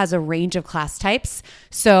 Peloton has a range of class types.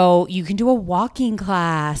 So you can do a walking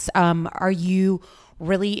class. Are you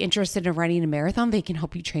really interested in running a marathon? They can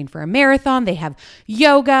help you train for a marathon. They have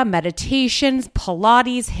yoga, meditations,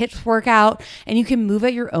 Pilates, HIIT workout, and you can move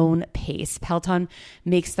at your own pace. Peloton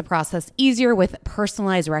makes the process easier with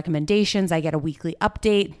personalized recommendations. I get a weekly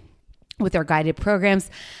update with their guided programs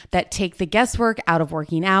that take the guesswork out of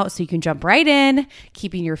working out so you can jump right in,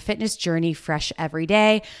 keeping your fitness journey fresh every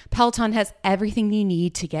day. Peloton has everything you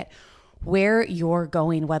need to get where you're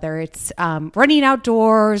going, whether it's running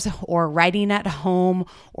outdoors or riding at home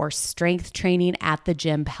or strength training at the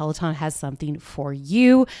gym. Peloton has something for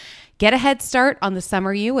you. Get a head start on the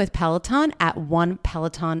summer you with Peloton at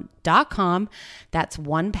onepeloton.com. That's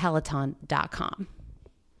onepeloton.com.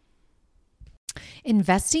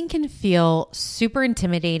 Investing can feel super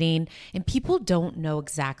intimidating and people don't know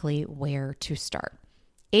exactly where to start.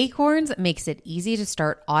 Acorns makes it easy to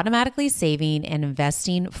start automatically saving and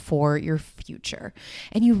investing for your future.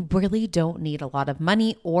 And you really don't need a lot of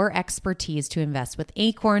money or expertise to invest with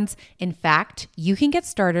Acorns. In fact, you can get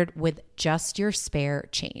started with just your spare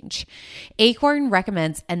change. Acorn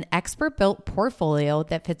recommends an expert-built portfolio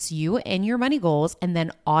that fits you and your money goals and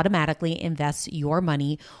then automatically invests your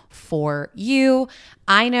money for you.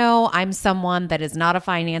 I know I'm someone that is not a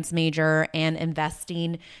finance major and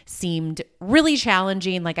investing seemed really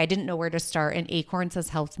challenging. Like I didn't know where to start, and Acorns has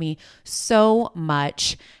helped me so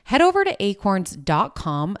much. Head over to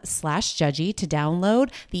acorns.com/judgy to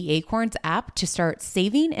download the Acorns app to start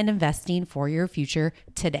saving and investing for your future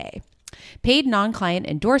today. Paid non-client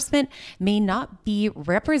endorsement may not be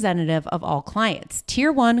representative of all clients.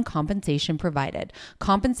 Tier 1 compensation provided.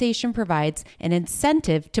 Compensation provides an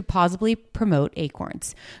incentive to positively promote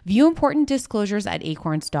Acorns. View important disclosures at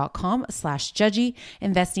acorns.com/judgy.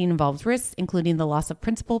 Investing involves risks, including the loss of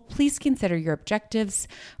principal. Please consider your objectives,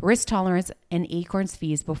 risk tolerance, and Acorns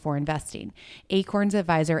fees before investing. Acorns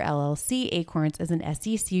Advisor LLC. Acorns is an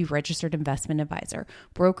SEC registered investment advisor.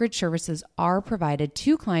 Brokerage services are provided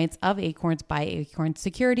to clients of Acorns by Acorns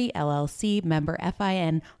Security LLC, member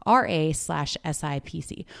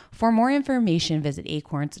FINRA/SIPC. For more information, visit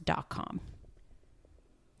acorns.com.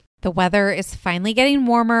 The weather is finally getting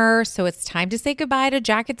warmer, so it's time to say goodbye to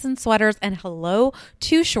jackets and sweaters and hello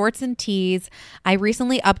to shorts and tees. I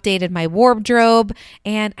recently updated my wardrobe,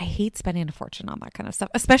 and I hate spending a fortune on that kind of stuff,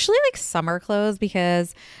 especially like summer clothes,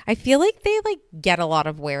 because I feel like they like get a lot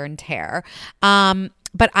of wear and tear.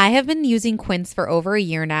 But I have been using Quince for over a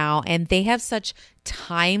year now, and they have such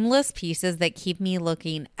timeless pieces that keep me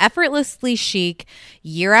looking effortlessly chic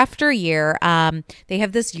year after year. They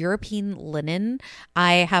have this European linen.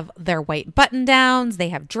 I have their white button downs. They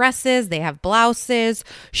have dresses. They have blouses,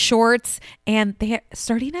 shorts, and they are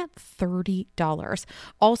starting at $30.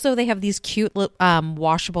 Also, they have these cute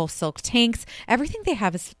washable silk tanks. Everything they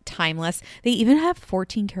have is timeless. They even have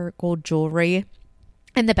 14 karat gold jewelry.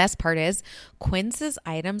 And the best part is Quince's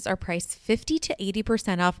items are priced 50 to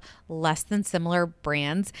 80% off less than similar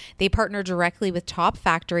brands. They partner directly with top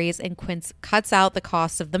factories, and Quince cuts out the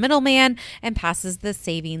cost of the middleman and passes the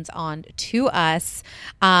savings on to us.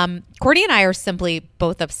 Courtney and I are simply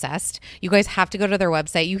both obsessed. You guys have to go to their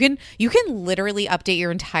website. You can literally update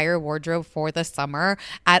your entire wardrobe for the summer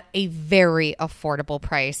at a very affordable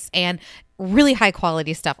price and really high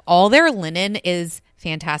quality stuff. All their linen is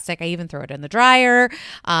fantastic. I even throw it in the dryer.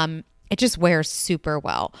 It just wears super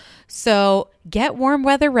well. So get warm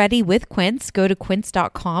weather ready with Quince. Go to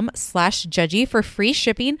quince.com/judgy for free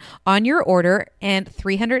shipping on your order and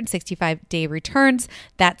 365-day returns.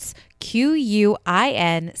 That's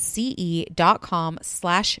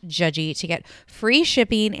QUINCE.com/judgy to get free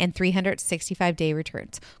shipping and 365-day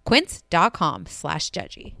returns.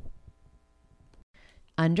 Quince.com/judgy.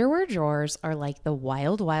 Underwear drawers are like the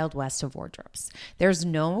wild, wild west of wardrobes. There's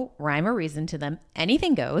no rhyme or reason to them.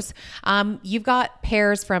 Anything goes. You've got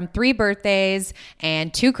pairs from 3 birthdays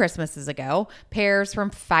and 2 Christmases ago, pairs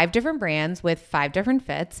from 5 different brands with 5 different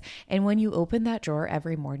fits. And when you open that drawer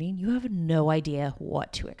every morning, you have no idea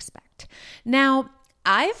what to expect. Now,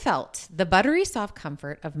 I felt the buttery soft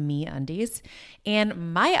comfort of MeUndies,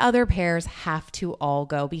 and my other pairs have to all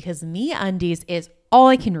go because MeUndies is all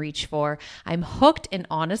I can reach for. I'm hooked, and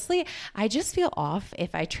honestly, I just feel off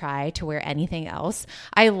if I try to wear anything else.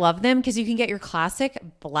 I love them because you can get your classic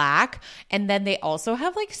black, and then they also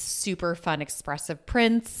have like super fun expressive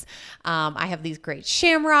prints. I have these great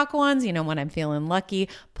shamrock ones, when I'm feeling lucky.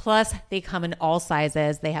 Plus, they come in all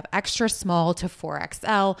sizes. They have extra small to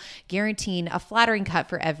 4XL, guaranteeing a flattering cut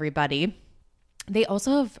for everybody. They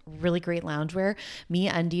also have really great loungewear.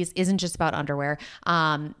 MeUndies isn't just about underwear.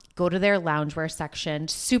 Go to their loungewear section.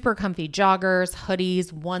 Super comfy joggers,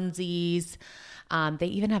 hoodies, onesies. They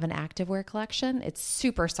even have an activewear collection. It's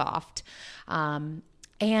super soft. And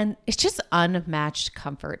it's just unmatched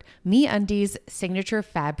comfort. MeUndies' signature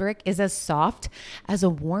fabric is as soft as a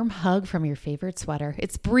warm hug from your favorite sweater.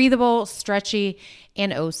 It's breathable, stretchy,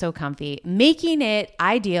 and oh so comfy, making it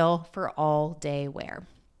ideal for all day wear.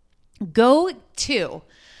 Go to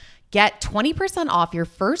get 20% off your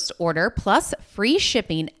first order plus free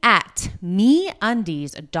shipping at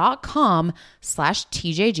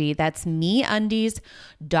MeUndies.com/TJG. That's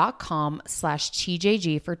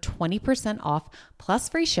MeUndies.com/TJG for 20% off plus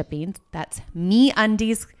free shipping. That's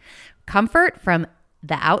MeUndies, comfort from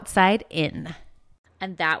the outside in.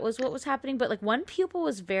 And that was what was happening. But like one pupil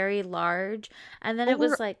was very large. And then it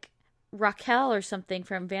was like Raquel or something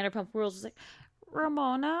from Vanderpump Rules was like,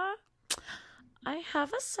 Ramona, I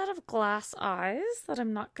have a set of glass eyes that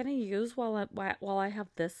I'm not going to use while I have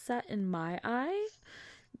this set in my eye.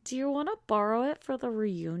 Do you want to borrow it for the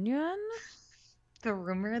reunion? The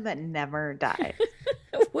rumor that never died.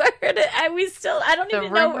 Where did I don't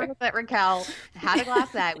even know. The rumor that Raquel had a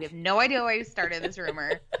glass eye. We have no idea why you started this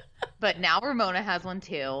rumor. But now Ramona has one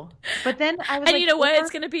too. But then I was you know what?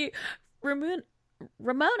 It's going to be Ramona,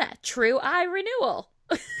 True Eye Renewal.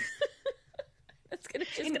 It's going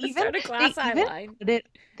to start a glass eye line. They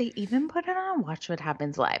even put it on Watch What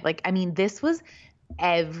Happens Live. This was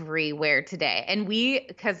everywhere today. And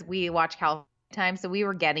because we watch California Time, so we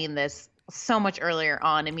were getting this so much earlier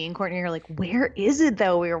on. And me and Courtney are like, where is it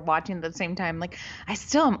though? We were watching at the same time.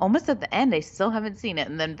 I'm almost at the end. I still haven't seen it.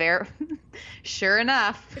 And then sure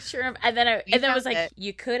enough. And then it was like,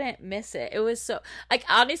 you couldn't miss it. It was so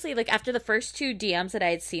honestly, after the first 2 DMs that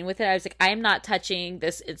I had seen with it, I was like, I am not touching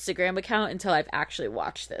this Instagram account until I've actually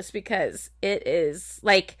watched this because it is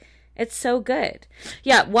it's so good.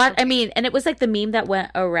 Yeah. And it was like the meme that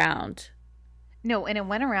went around. No, and it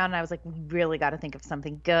went around and I was like, we really got to think of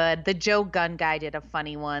something good. The Joe Gunn guy did a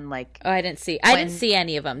funny one. I didn't see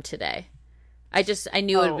any of them today. I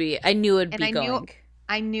knew it would be going.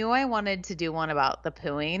 I knew I wanted to do one about the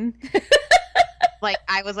pooing. like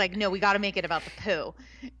I was like, no, we got to make it about the poo.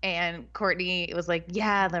 And Courtney was like,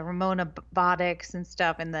 yeah, the Ramona Botics and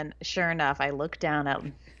stuff. And then sure enough, I looked down out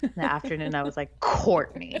in the afternoon. I was like,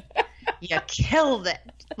 Courtney, you killed it.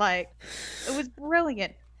 Like, it was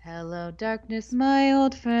brilliant. Hello, darkness, my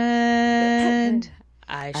old friend.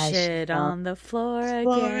 I shit on the floor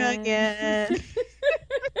again.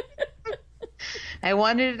 I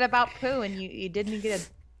wanted it about poo, and you didn't get it.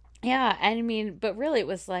 Yeah, I mean, but really it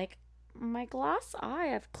was like, my glass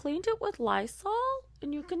eye, I've cleaned it with Lysol,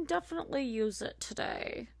 and you can definitely use it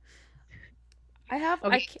today. I have,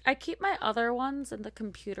 Okay. I keep my other ones in the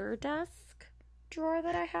computer desk drawer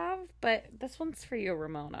that I have, but this one's for you,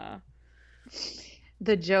 Ramona.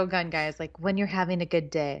 The Joe Gunn guy is like, when you're having a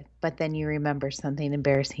good day, but then you remember something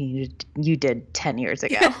embarrassing you did 10 years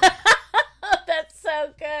ago. That's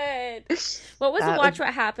so good. What was the Watch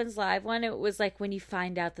What Happens Live one? It was like when you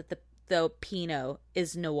find out that the Pinot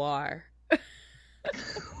is noir.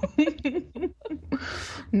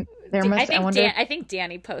 I think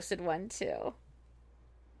Danny posted one too.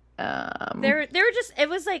 They were just, it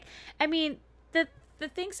was like, I mean, the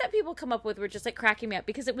things that people come up with were just like cracking me up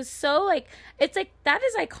because it was so like, it's like, that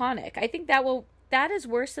is iconic. I think that is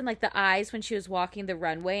worse than like the eyes when she was walking the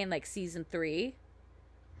runway in like season 3.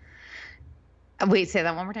 Wait, say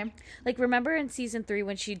that one more time. Like, remember in season 3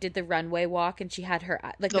 when she did the runway walk and she had her,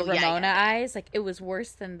 like, the Ramona eyes? Like, it was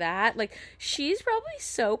worse than that. Like, she's probably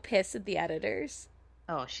so pissed at the editors.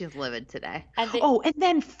 Oh, she's livid today. And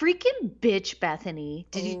then freaking bitch Bethany.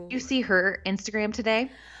 Did you see her Instagram today?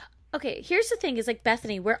 Okay, here's the thing is, like,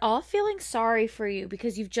 Bethany, we're all feeling sorry for you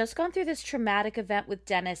because you've just gone through this traumatic event with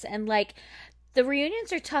Dennis. And, like, the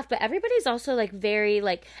reunions are tough, but everybody's also, like, very,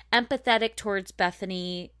 like, empathetic towards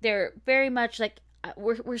Bethany. They're very much, like,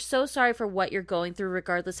 we're so sorry for what you're going through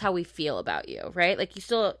regardless how we feel about you, right? Like, you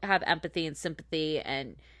still have empathy and sympathy,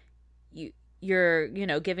 and you're, you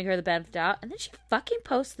know, giving her the benefit of the doubt. And then she fucking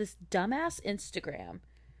posts this dumbass Instagram.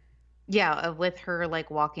 Yeah, with her, like,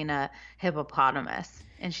 walking a hippopotamus.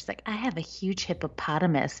 And she's like, I have a huge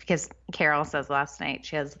hippopotamus. Because Carol says last night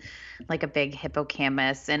she has, like, a big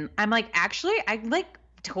hippocampus. And I'm like, actually, I, like,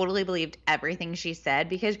 totally believed everything she said.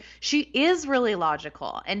 Because she is really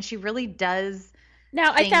logical. And she really does.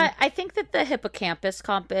 Now, I think that the hippocampus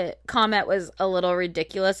comment was a little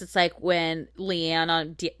ridiculous. It's like when Leanne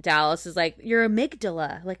on Dallas is like, your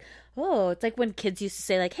amygdala. Like, oh, it's like when kids used to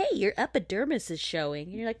say, like, hey, your epidermis is showing.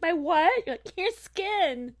 And you're like, my what? You're like, your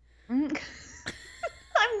skin.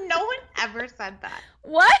 No one ever said that.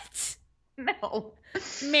 What? No.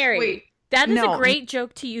 Mary, wait, that is a great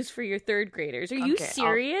joke to use for your third graders. Are you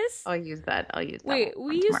serious? I'll use that. Wait,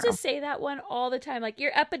 we used to say that one all the time. Like,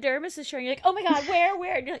 your epidermis is showing. You're like, oh my God,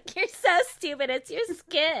 where? And you're like, you're so stupid. It's your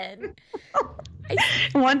skin.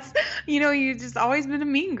 Once, you just always been a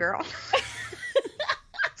mean girl.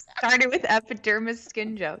 Started with epidermis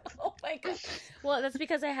skin jokes. Oh my God. Well, that's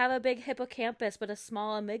because I have a big hippocampus, but a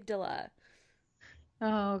small amygdala.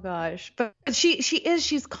 Oh gosh. But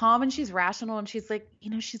she's calm and she's rational and she's like,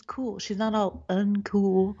 she's cool. She's not all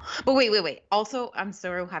uncool. But wait. Also, I'm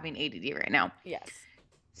so having ADD right now. Yes.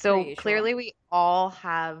 So clearly we all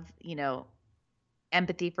have,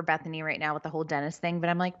 empathy for Bethany right now with the whole Dennis thing. But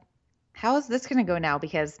I'm like, how is this going to go now?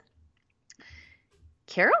 Because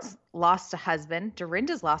Carol's lost a husband.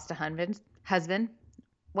 Dorinda's lost a husband.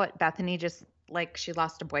 What, Bethany just, like, she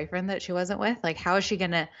lost a boyfriend that she wasn't with? Like, how is she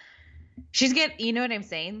going to... you know what I'm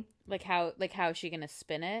saying? Like how is she gonna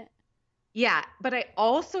spin it? Yeah, but I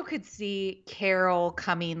also could see Carol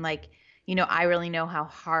coming like, I really know how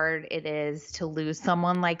hard it is to lose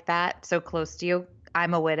someone like that so close to you.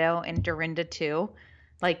 I'm a widow, and Dorinda too.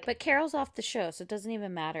 Like, but Carol's off the show, so it doesn't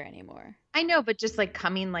even matter anymore. I know, but just like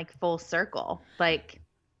coming like full circle, like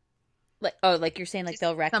you're saying like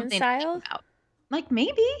they'll reconcile? Like,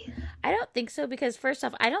 maybe. I don't think so because, first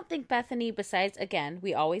off, I don't think Bethany, besides, again,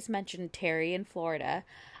 we always mention Terry in Florida.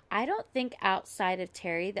 I don't think outside of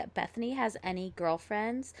Terry that Bethany has any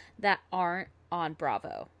girlfriends that aren't on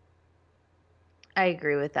Bravo. I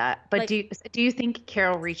agree with that. But do you think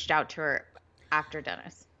Carol reached out to her after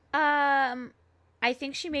Dennis? I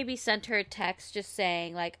think she maybe sent her a text just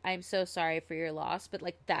saying, like, I'm so sorry for your loss, but,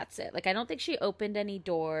 like, that's it. Like, I don't think she opened any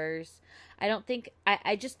doors.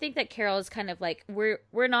 I just think that Carol is kind of like,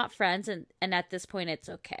 we're not friends, and at this point, it's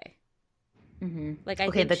okay. Mm-hmm. Like, I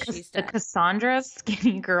think she's done. The Cassandra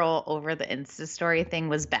skinny girl over the Insta story thing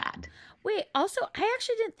was bad. Wait, also, I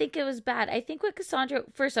actually didn't think it was bad. I think with Cassandra,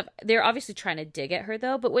 first off, they're obviously trying to dig at her,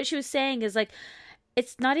 though, but what she was saying is, like,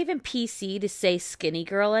 it's not even PC to say skinny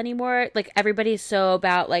girl anymore. Like, everybody is so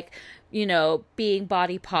about, like, being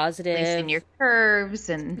body positive. Releasing your curves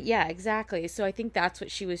and... Yeah, exactly. So I think that's what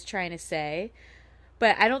she was trying to say.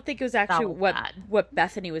 But I don't think it was actually was bad. what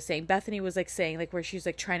Bethany was saying. Bethany was like saying like where she's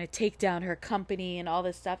like trying to take down her company and all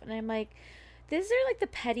this stuff. And I'm like, these are like the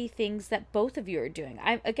petty things that both of you are doing.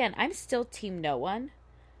 I'm still team no one,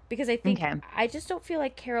 because I think I just don't feel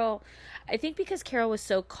like Carol. I think because Carol was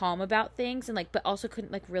so calm about things and like, but also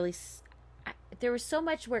couldn't like really. There was so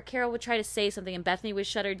much where Carol would try to say something and Bethany would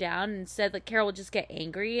shut her down, and instead like Carol would just get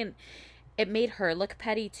angry, and it made her look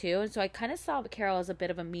petty too. And so I kind of saw Carol as a bit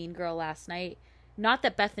of a mean girl last night. Not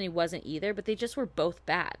that Bethany wasn't either, but they just were both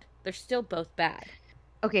bad. They're still both bad.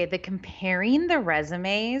 Okay, the comparing the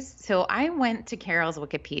resumes. So I went to Carol's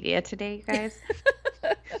Wikipedia today, you guys.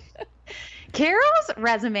 Carol's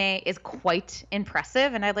resume is quite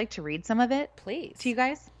impressive, and I'd like to read some of it, please, to you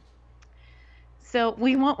guys. So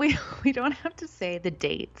we don't have to say the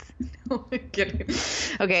dates.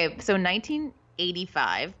 Okay, so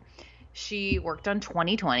 1985, she worked on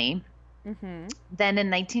 2020. Mm-hmm. Then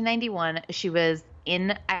in 1991, she was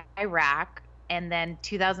in Iraq, and then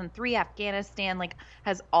 2003, Afghanistan. Like,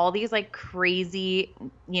 has all these like crazy,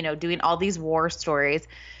 doing all these war stories.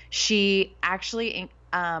 She actually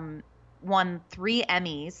won 3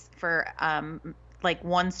 Emmys for like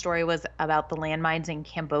one story was about the landmines in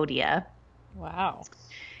Cambodia. Wow.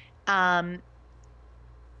 And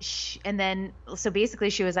then so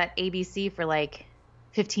basically she was at ABC for like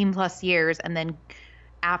 15 plus years, and then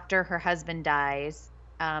after her husband dies,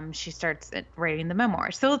 she starts writing the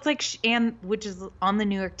memoir. So it's like, which is on the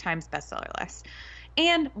New York Times bestseller list.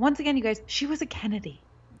 And once again, you guys, she was a Kennedy.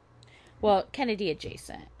 Well, Kennedy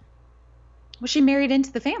adjacent. Well, she married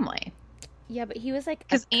into the family. Yeah, but he was like,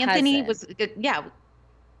 because Anthony was,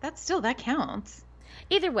 that counts.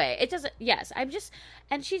 Either way, it doesn't. Yes,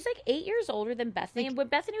 and she's like 8 years older than Bethany. And when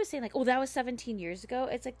Bethany was saying like, "Oh, that was 17 years ago,"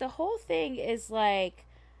 it's like the whole thing is like,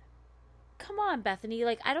 come on, Bethany.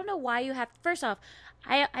 Like, I don't know why you have. First off,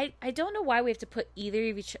 I don't know why we have to put either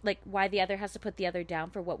of each, like why the other has to put the other down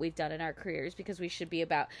for what we've done in our careers, because we should be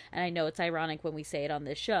about. And I know it's ironic when we say it on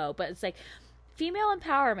this show, but it's like female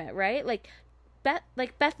empowerment, right? Like.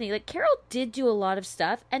 Bethany, like Carol did do a lot of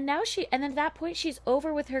stuff, and now and then at that point she's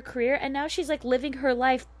over with her career, and now she's like living her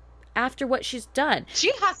life after what she's done.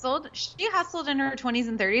 She hustled in her 20s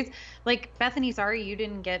and 30s. Like, Bethany, sorry you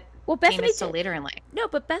didn't get Bethany famous till later in life. No,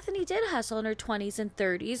 but Bethany did hustle in her 20s and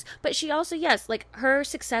 30s, but she also, yes, like her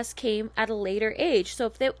success came at a later age. So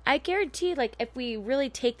I guarantee, like, if we really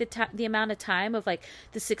take the amount of time of like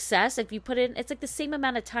the success, if you put in, it's like the same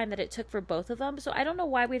amount of time that it took for both of them. So I don't know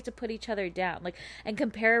why we have to put each other down, like, and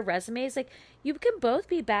compare resumes. Like, you can both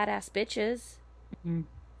be badass bitches. Mm-hmm.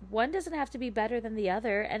 One doesn't have to be better than the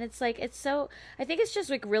other. And it's like, I think it's just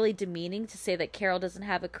like really demeaning to say that Carol doesn't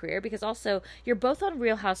have a career, because also you're both on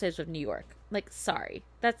Real Housewives of New York. Like, sorry,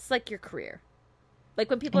 that's like your career. Like,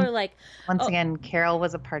 when people are like, once again, Carol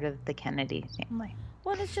was a part of the Kennedy family.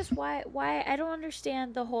 Well, it's just why I don't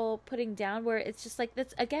understand the whole putting down, where it's just like,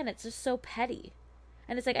 that's, again, it's just so petty.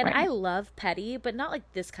 And it's like, and I love petty, but not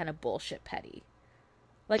like this kind of bullshit petty.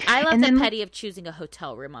 Like, I love the petty of choosing a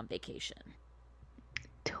hotel room on vacation.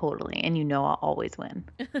 Totally. And I'll always win.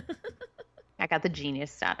 I got the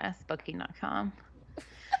genius status, booking.com.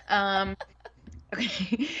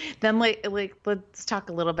 Okay. Then let's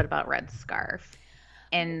talk a little bit about Red Scarf.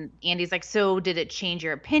 And Andy's like, so did it change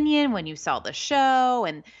your opinion when you saw the show?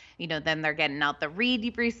 And, then they're getting out the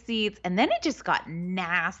read receipts. And then it just got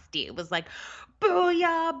nasty. It was like,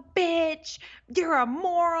 booyah, bitch, you're a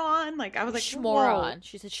moron. Like, I was like, schmoron. Whoa.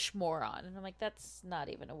 She said schmoron. And I'm like, that's not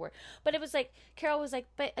even a word. But it was like, Carol was like,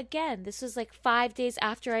 but again, this was like 5 days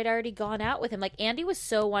after I'd already gone out with him. Like, Andy was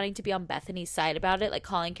so wanting to be on Bethany's side about it, like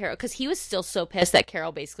calling Carol, because he was still so pissed that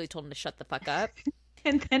Carol basically told him to shut the fuck up.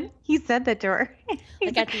 And then he said that to her.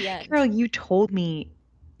 Like, at the end. Carol, you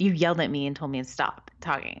yelled at me and told me to stop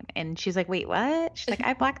talking. And she's like, wait, what? She's like,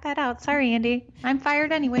 I blacked that out. Sorry, Andy. I'm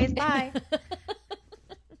fired anyways. Bye.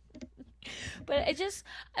 But it just,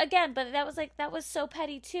 again, but that was so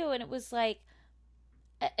petty too. And it was like,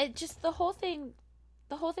 it just, the whole thing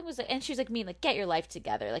was like, and she's like, like, get your life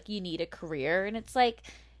together. Like, you need a career. And it's like,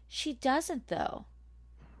 she doesn't though.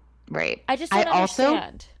 Right. I just don't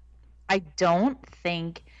understand. I don't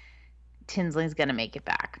think Tinsley's going to make it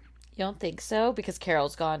back. You don't think so? Because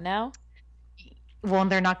Carol's gone now? Well,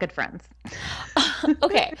 they're not good friends.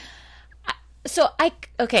 Okay.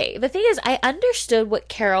 The thing is, I understood what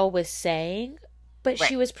Carol was saying, but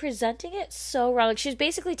she was presenting it so wrong. Like, she was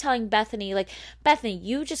basically telling Bethany, like, Bethany,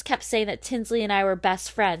 you just kept saying that Tinsley and I were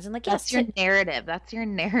best friends. And like, that's your narrative. That's your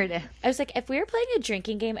narrative. I was like, if we were playing a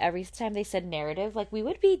drinking game every time they said narrative, like, we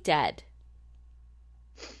would be dead.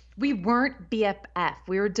 We weren't BFF.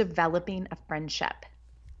 We were developing a friendship.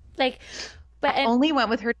 Like, but I only went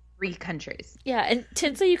with her to 3 countries. Yeah, and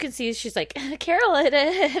Tinsley, you can see she's like, Carol,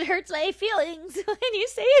 it hurts my feelings when you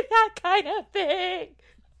say that kind of thing.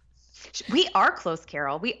 We are close,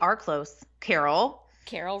 Carol. We are close. Carol.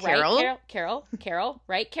 Carol, right? Carol,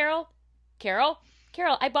 right? Carol,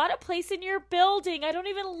 I bought a place in your building. I don't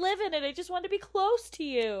even live in it. I just want to be close to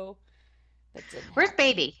you. Where's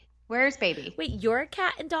Baby? Where's Baby? Wait, your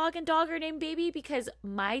cat and dog are named Baby? Because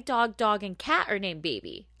my dog, and cat are named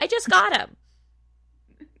Baby. I just got them.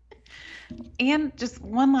 And just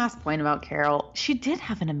one last point about Carol. She did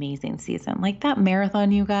have an amazing season. Like that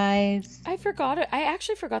marathon, you guys. I forgot it. I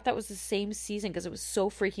actually forgot that was the same season because it was so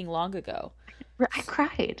freaking long ago. I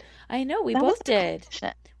cried. I know. We both did.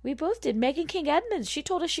 We both did. Megan King Edmonds, she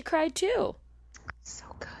told us she cried too. So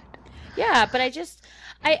good. Yeah, but I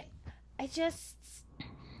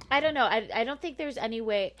don't know. I don't think there's any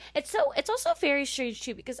way. It's also very strange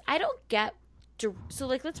too because I don't get. So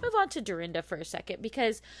like, let's move on to Dorinda for a second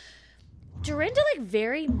because Dorinda like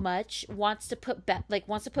very much wants to put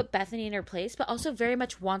Bethany in her place, but also very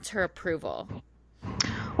much wants her approval.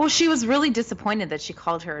 Well, she was really disappointed that she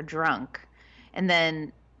called her a drunk, and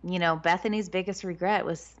then Bethany's biggest regret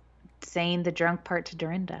was saying the drunk part to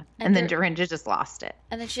Dorinda, and then Dorinda just lost it.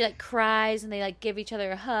 And then she like cries, and they like give each other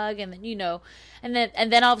a hug, and then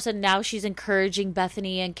and then all of a sudden now she's encouraging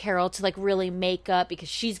Bethany and Carol to like really make up because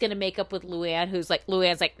she's gonna make up with Luann,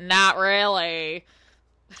 Luann's like not really.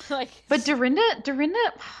 Like, but Dorinda,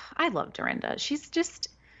 I love Dorinda. She's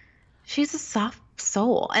a soft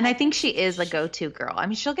soul, and I think she is a go-to girl. I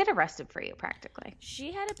mean, she'll get arrested for you practically.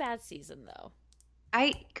 She had a bad season though.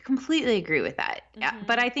 I completely agree with that. Yeah,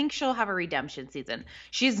 but I think she'll have a redemption season.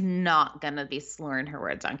 She's not gonna be slurring her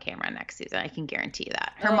words on camera next season. I can guarantee you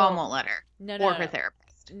that. Her mom won't let her, or her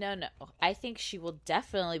therapist. No. I think she will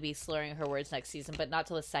definitely be slurring her words next season, but not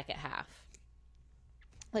till the second half.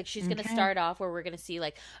 Like, she's going to start off where we're going to see,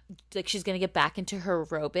 like she's going to get back into her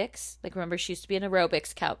aerobics. Like, remember, she used to be an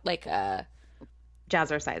aerobics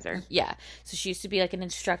jazzerciser. Yeah. So she used to be, like, an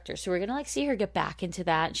instructor. So we're going to, like, see her get back into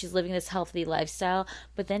that. And she's living this healthy lifestyle.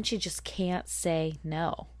 But then she just can't say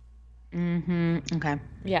no. Mm-hmm. Okay.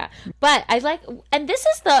 Yeah. But I like, and this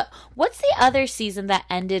is what's the other season that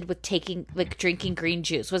ended with drinking green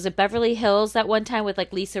juice? Was it Beverly Hills that one time with,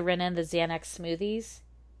 like, Lisa Rinna and the Xanax smoothies?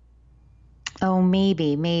 Oh,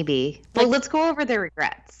 maybe. Well, let's go over the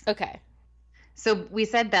regrets. Okay. So we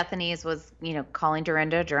said Bethany's was, calling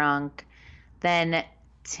Dorinda drunk. Then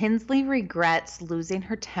Tinsley regrets losing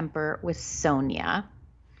her temper with Sonia.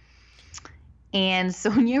 And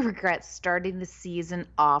Sonia regrets starting the season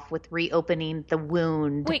off with reopening the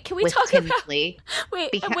wound. Wait, can we with talk Tinsley,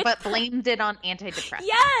 about... but blamed it on antidepressants.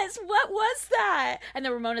 Yes, what was that? And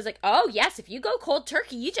then Ramona's like, oh, yes, if you go cold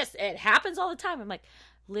turkey, it happens all the time. I'm like...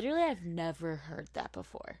 Literally, I've never heard that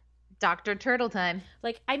before. Dr. Turtle time.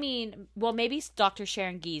 Like, I mean, well, maybe Dr.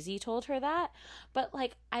 Sharon Giese told her that, but,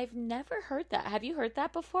 like, I've never heard that. Have you heard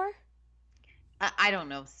that before? I don't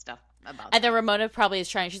know stuff about that. And then Ramona probably is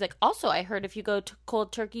trying. She's like, also, I heard if you go to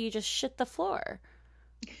cold turkey, you just shit the floor.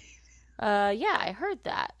 Yeah, I heard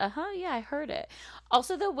that. Yeah, I heard it.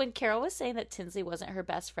 Also, though, when Carol was saying that Tinsley wasn't her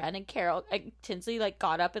best friend, and Tinsley, like,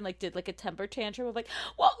 got up and, like, did, like, a temper tantrum of, like,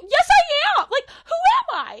 well, yes, I am! Like, who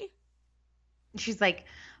am I? She's like,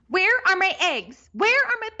 where are my eggs? Where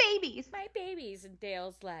are my babies? My babies. And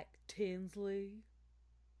Dale's like, Tinsley,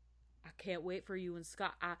 I can't wait for you and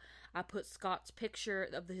Scott. I put Scott's picture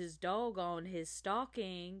of his dog on his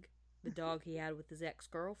stocking. The dog he had with his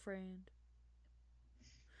ex-girlfriend.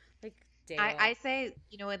 Like, I say,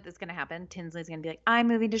 you know what is going to happen? Tinsley's going to be like, I'm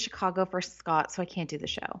moving to Chicago for Scott, so I can't do the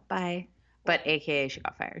show. Bye. But AKA she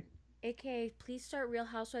got fired. AKA, please start Real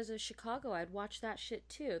Housewives of Chicago. I'd watch that shit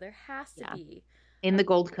too. There has to be. In the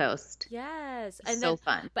Gold Coast. Yes. And so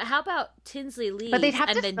fun. But how about Tinsley leaves? But they'd have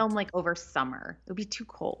to film like over summer. It would be too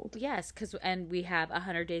cold. Yes, and we have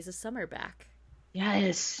 100 Days of Summer back.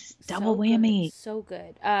 Yes. Double whammy. So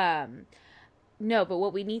good. No, but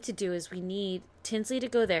what we need to do is we need Tinsley to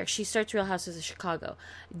go there. She starts Real Houses of Chicago.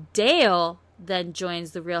 Dale then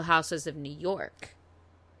joins the Real Houses of New York.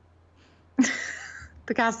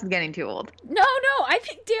 The cast is getting too old. No, I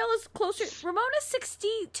think Dale is closer. Ramona's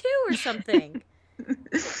 62 or something.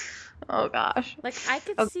 Oh, gosh. Like, I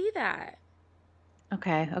could see that.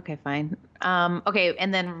 Okay, fine. Okay,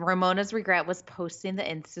 and then Ramona's regret was posting the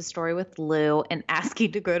Insta story with Lou and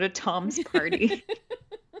asking to go to Tom's party.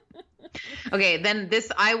 Okay, then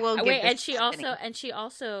this I will give. Wait, and she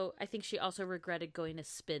also I think she also regretted going to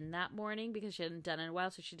spin that morning because she hadn't done it in a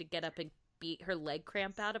while, so she had to get up and beat her leg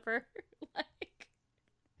cramp out of her. Like,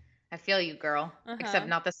 I feel you, girl. Except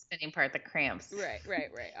not the spinning part, the cramps. Right.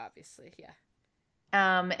 Obviously, yeah.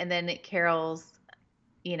 And then Carol's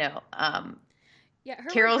you know, Yeah, her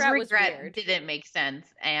Carol's regret was regret weird. didn't make sense.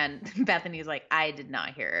 And Bethany's like, I did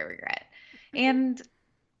not hear a regret. And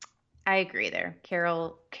I agree there.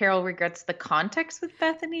 Carol regrets the context with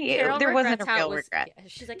Bethany. Carol There wasn't regrets a how it real was. regret. Yeah,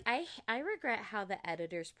 she's like, I regret how the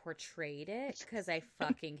editors portrayed it because I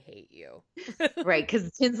fucking hate you. Right,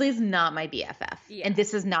 because Tinsley's not my BFF. Yeah. And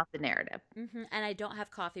this is not the narrative. And I don't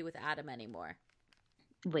have coffee with Adam anymore.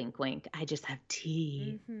 Wink, wink. I just have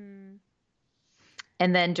tea. Mm-hmm.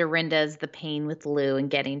 And then Dorinda's the pain with Lou and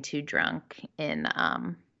getting too drunk in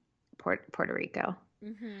Puerto Rico.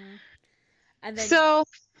 Mm-hmm. And then So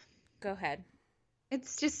go ahead.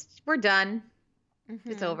 it's just, we're done.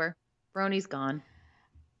 Mm-hmm. It's over. Brony's gone.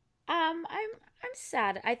 I'm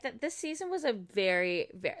sad. I thought this season was a very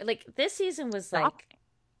like this season was like,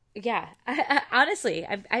 yeah. I honestly,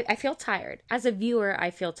 I feel tired as a viewer. I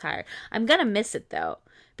feel tired. I'm gonna miss it though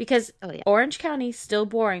because Orange County's still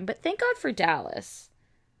boring. But thank God for Dallas.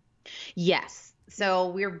 Yes. So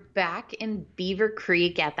we're back in Beaver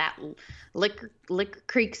Creek at that Liquor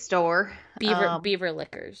Creek store. Beaver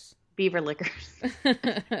Liquors. Beaver Liquors.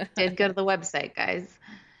 Did go to the website, guys.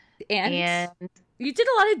 And you did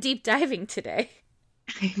a lot of deep diving today.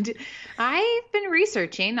 I've been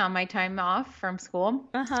researching on my time off from school.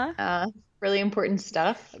 Really important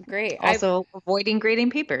stuff. Great. Also avoiding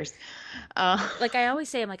grading papers. Like I always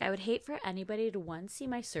say, I'm like, I would hate for anybody to one, see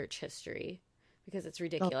my search history because it's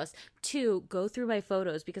ridiculous. Two, go through my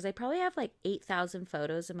photos because I probably have like 8,000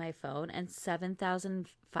 photos in my phone and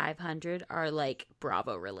 7,500 are like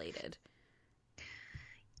Bravo related.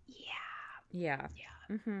 Yeah.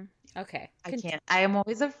 Mm-hmm. Okay. I can't. I am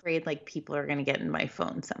always afraid like people are going to get in my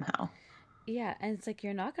phone somehow. Yeah. And it's like,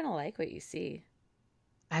 you're not going to like what you see.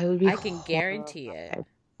 I would be I can guarantee it.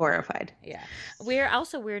 Horrified. Yeah.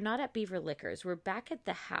 We're not at Beaver Liquors. We're back at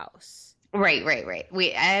the house. Right.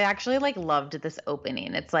 I actually like loved this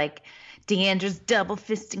opening. It's like Deandra's double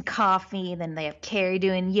fisting coffee. Then they have Carrie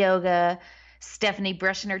doing yoga. Stephanie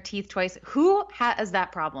brushing her teeth twice. Who has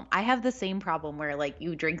that problem? I have the same problem where like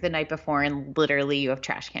you drink the night before and literally you have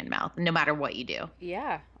trash can mouth no matter what you do.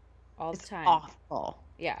 Yeah. All the time. Awful.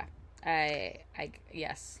 Yeah.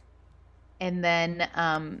 Yes. And then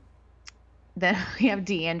we have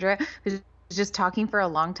Deandra who's just talking for a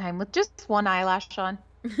long time with just one eyelash on.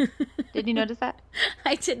 Did you notice that?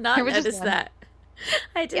 I did not notice that.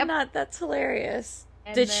 I did not. That's hilarious.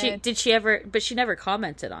 And did she ever, but she never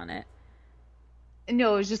commented on it.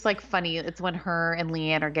 No, it was just like funny. It's when her and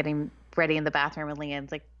Leanne are getting ready in the bathroom and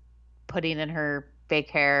Leanne's like putting in her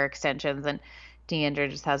fake hair extensions and Deandra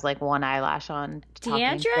just has like one eyelash on.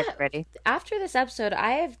 Deandra, after this episode,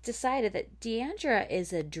 I have decided that Deandra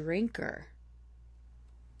is a drinker.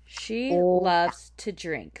 She loves to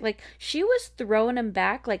drink. Like she was throwing him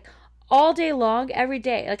back like all day long, every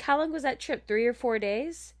day. Like how long was that trip? 3 or 4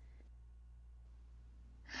 days?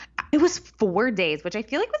 It was 4 days, which I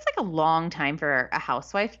feel like was like a long time for a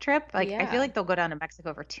housewife trip. Like I feel like they'll go down to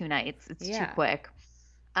Mexico for 2 nights. It's too quick.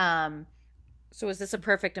 So was this a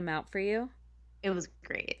perfect amount for you? It was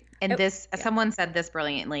great. And someone said this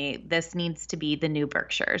brilliantly. This needs to be the new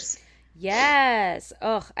Berkshires. Yes.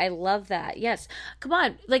 Oh, I love that. Yes. Come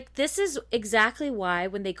on. Like this is exactly why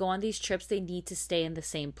when they go on these trips, they need to stay in the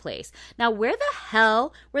same place. Now, where the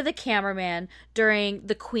hell were the cameramen during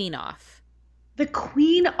the Queen Off? The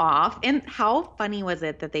Queen Off, and how funny was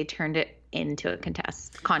it that they turned it into a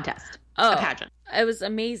contest, a pageant? It was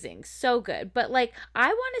amazing, so good. But like, I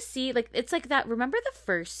want to see like it's like that. Remember the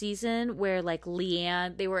first season where like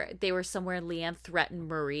Leanne, they were somewhere and Leanne threatened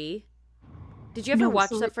Marie. Did you ever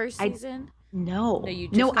watch the first season? No,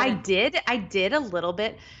 I did a little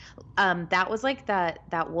bit. That was like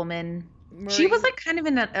that woman. Marie. She was like kind of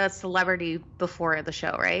in a celebrity before the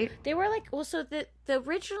show, right? They were like, well, so the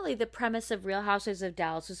originally the premise of Real Housewives of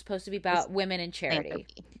Dallas was supposed to be about women in charity.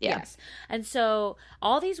 Yes. And so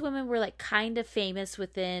all these women were like kind of famous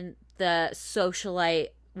within the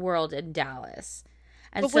socialite world in Dallas.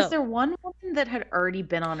 And but was there one woman that had already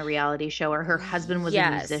been on a reality show or her husband was a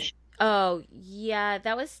musician? Oh, yeah,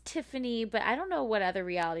 that was Tiffany, but I don't know what other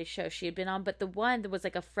reality show she had been on, but the one that was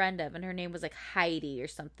like a friend of, and her name was like Heidi or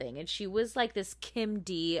something, and she was like this Kim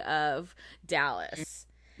D of Dallas,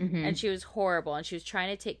 and she was horrible, and she was trying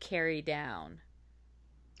to take Carrie down.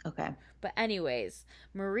 Okay. But anyways,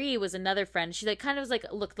 Marie was another friend. She like kind of was like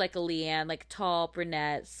looked like a Leanne, like tall,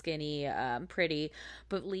 brunette, skinny, pretty.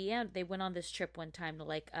 But Leanne, they went on this trip one time to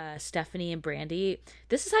like Stephanie and Brandy.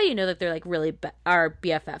 This is how you know that they're like really are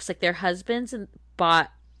BFFs. Like their husbands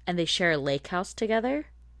bought and they share a lake house together.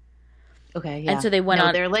 Okay, yeah. And so they went no,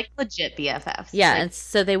 on. they're like legit BFFs. Yeah, Like, and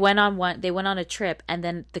so they went on a trip, and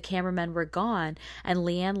then the cameramen were gone, and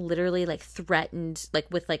Leanne literally like threatened, like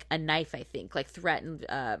with like a knife, I think, like threatened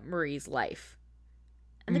Marie's life.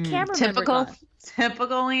 And the cameramen were gone.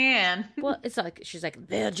 Typical Leanne. Well, it's not like she's like,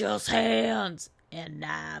 they're just hands and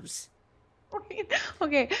knives.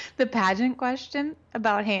 Okay, the pageant question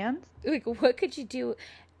about hands. Like, what could you do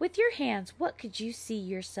with your hands? What could you see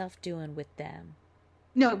yourself doing with them?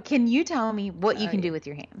 No, can you tell me what you can do with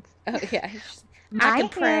your hands? Oh yeah, I can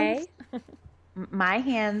pray. My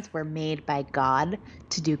hands were made by God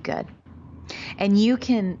to do good, and you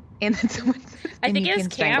can. And I think it was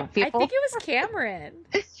Cameron.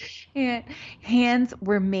 Yeah. Hands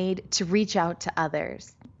were made to reach out to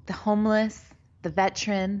others, the homeless, the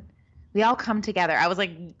veteran. We all come together. I was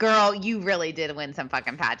like, girl, you really did win some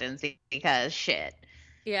fucking pageants because shit.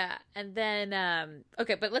 Yeah, and then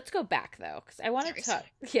okay, but let's go back though, because I want to talk.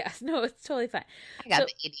 Yeah, no, it's totally fine. I got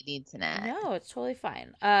the ADD tonight. No, it's totally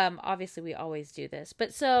fine. Obviously we always do this,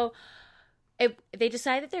 but so they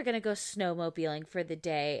decide that they're gonna go snowmobiling for the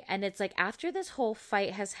day, and it's like after this whole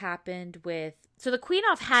fight has happened with. So the Queen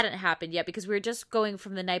Off hadn't happened yet because we were just going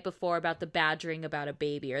from the night before about the badgering about a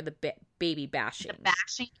baby or the baby bashing. The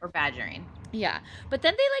bashing or badgering. Yeah, but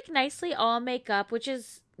then they like nicely all make up, which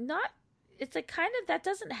is not. It's like kind of that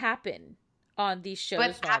doesn't happen on these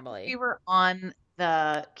shows normally. We were on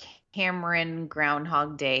the Cameron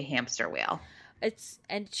Groundhog Day hamster wheel.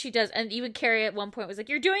 And she does, and even Carrie at one point was like,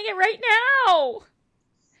 "You're doing it right now."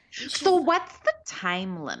 So what's the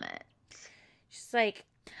time limit? She's like,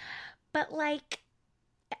 "But like,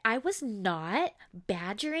 I was not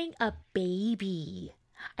badgering a baby.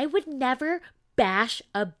 I would never bash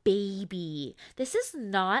a baby. This is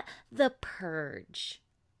not The Purge."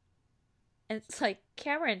 And it's like,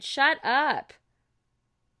 Cameron, shut up.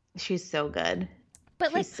 She's so good.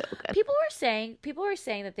 But like, She's so good. people were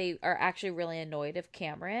saying that they are actually really annoyed of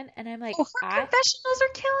Cameron, and I'm like, her confessionals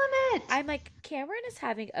are killing it. I'm like, Cameron is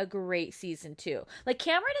having a great season 2. Like,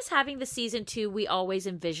 Cameron is having the season 2 we always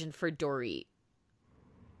envisioned for Dorit.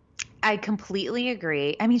 I completely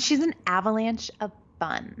agree. I mean, she's an avalanche of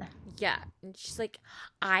fun. Yeah. And she's like,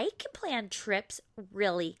 I can plan trips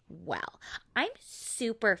really well. I'm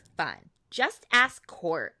super fun. Just ask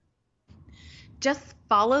Court. Just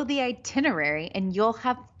follow the itinerary and you'll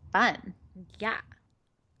have fun. Yeah.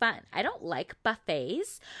 Fun. I don't like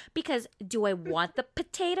buffets because do I want the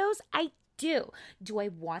potatoes? I do. Do I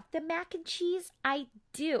want the mac and cheese? I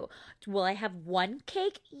do. Will I have one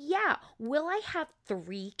cake? Yeah. Will I have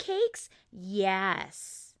 3 cakes?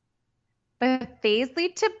 Yes. Buffets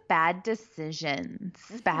lead to bad decisions,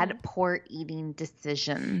 bad, poor eating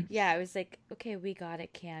decisions. Yeah, I was like, okay, we got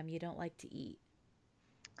it, Cam. You don't like to eat.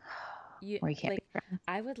 We can't like, be friends.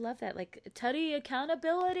 I would love that. Like, Teddy,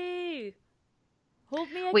 accountability. Hold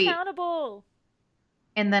me accountable.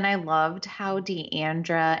 And then I loved how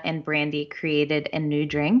Deandra and Brandy created a new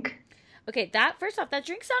drink. Okay, first off, that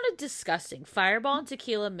drink sounded disgusting. Fireball and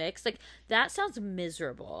tequila mix. Like, that sounds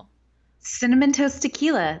miserable. Cinnamon Toast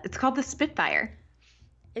Tequila. It's called the Spitfire.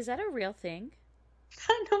 Is that a real thing?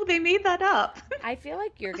 No, they made that up. I feel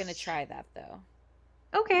like you're going to try that, though.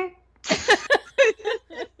 Okay.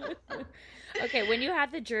 Okay, when you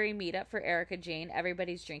had the jury meetup for Erica Jane,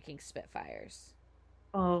 everybody's drinking Spitfires.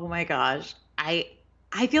 Oh my gosh. I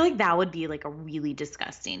feel like that would be like a really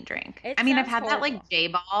disgusting drink. I mean, I've had that like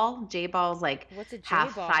J-Ball. J-Ball's like what's a half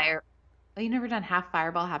J-Ball? fire. Oh, you never done half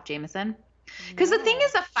Fireball, half Jameson? Because the thing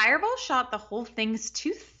is, a Fireball shot, the whole thing's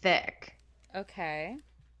too thick. Okay.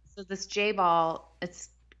 So this J-Ball, it's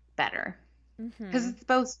better. Because it's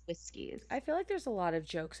both whiskeys. I feel like there's a lot of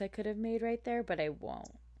jokes I could have made right there, but I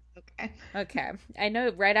won't. Okay. Okay. I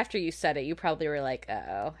know right after you said it, you probably were like,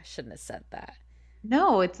 uh-oh, I shouldn't have said that.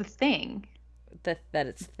 No, it's a thing. That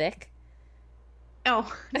it's thick?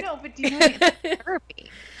 Oh, no, but do you know it's like therapy?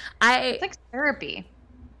 It's like therapy.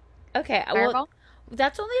 Okay, Fireball? well,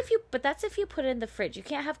 that's if you put it in the fridge. You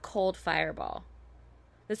can't have cold Fireball.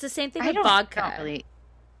 That's the same thing with vodka.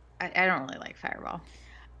 I don't really like Fireball.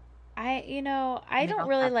 I don't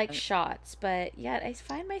really like shots, but yet I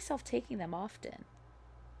find myself taking them often.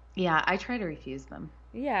 Yeah, I try to refuse them.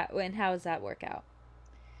 Yeah, and how does that work out?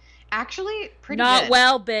 Actually, pretty Not good.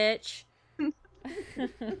 well, bitch.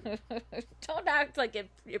 Don't act like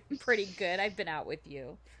you're pretty good. I've been out with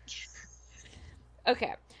you.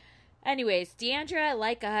 Okay. Anyways, Deandra,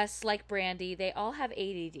 like us, like Brandy, they all have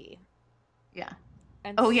ADD. Yeah.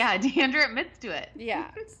 And yeah, Deandra admits to it. Yeah.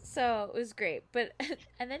 So it was great. But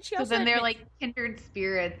and then she So also then they're like kindred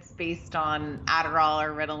spirits based on Adderall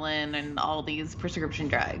or Ritalin and all these prescription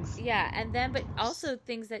drugs. Yeah, and then but also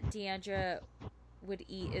things that Deandra would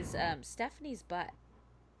eat is Stephanie's butt.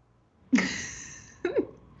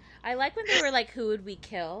 I like when they were like, who would we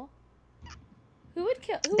kill? Who would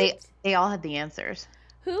kill? They all had the answers.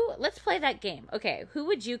 Let's play that game. Okay, who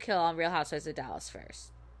would you kill on Real Housewives of Dallas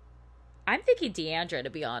first? I'm thinking Deandra, to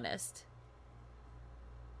be honest.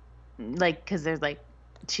 Like, because there's like,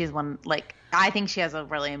 she's one, like, I think she has a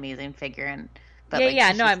really amazing figure.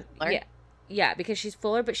 Yeah, because she's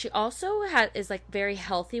fuller, but she also is like very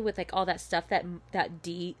healthy with like all that stuff that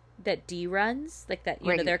D runs, like that,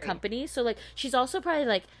 you know, their company. So like, she's also probably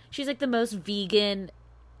like, she's like the most vegan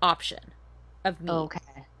option of meat. Okay.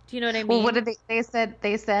 Do you know what I mean? Well, what did they said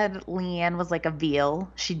Leanne was like a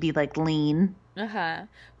veal. She'd be like lean. But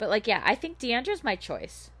like, yeah, I think Deandra's my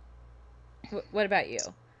choice. What about you?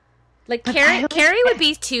 Like, Carrie would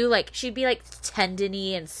be too, like, she'd be like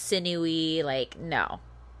tendony and sinewy, like, no.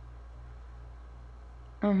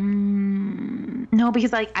 No,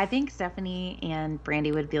 because like, I think Stephanie and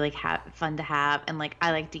Brandy would be like fun to have, and like,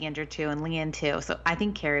 I like Deandra too, and Leanne too, so I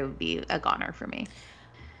think Carrie would be a goner for me.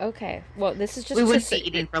 Okay, well, this is just... We wouldn't be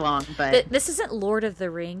eating for long, but... This isn't Lord of the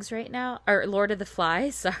Rings right now, or Lord of the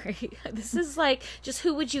Flies, sorry. This is like, just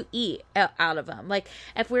who would you eat out of them? Like,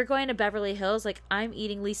 if we're going to Beverly Hills, like, I'm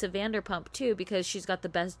eating Lisa Vanderpump, too, because she's got the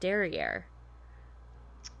best derriere.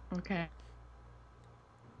 Okay.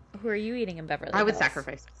 Who are you eating in Beverly Hills? I would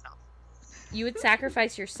sacrifice myself. You would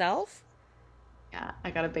sacrifice yourself? Yeah, I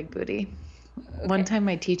got a big booty. Okay. One time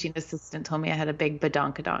my teaching assistant told me I had a big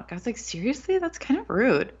badonkadonk. I was like, seriously? That's kind of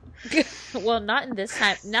rude. Well, not in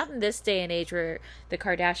this day and age where the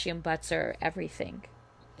Kardashian butts are everything.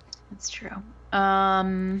 That's true.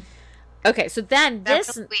 Okay, so then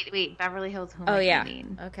this... Wait. Beverly Hills, who am I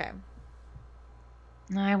eating? Okay.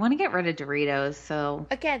 No, I want to get rid of Doritos, so...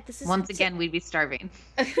 Again, this is... Once again, we'd be starving.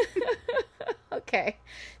 Okay.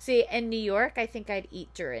 See, in New York, I think I'd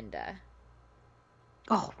eat Dorinda.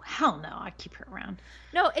 Oh, hell no. I'd keep her around.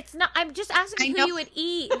 No, it's not. I'm just asking who you would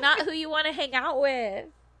eat, not who you want to hang out with.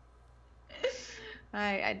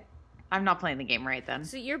 I'm not playing the game right then.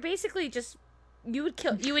 So you're basically just... You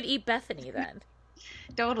would eat Bethany then.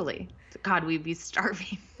 Totally. God, we'd be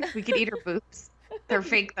starving. We could eat her boobs. They're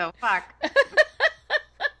fake, though. Fuck.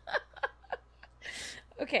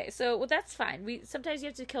 Okay, so, well, that's fine. Sometimes you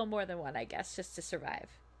have to kill more than one, I guess, just to survive.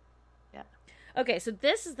 Yeah. Okay, so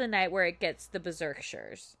this is the night where it gets the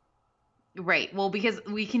berserkers. Right. Well, because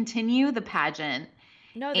we continue the pageant.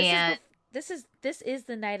 No, this is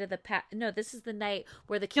the night of the this is the night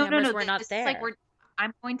where the cameras were not there. Like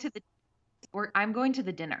I'm going to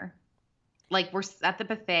the dinner. Like, we're at the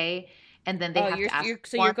buffet, and then they have to ask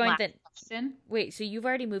you're going question. Wait, so you've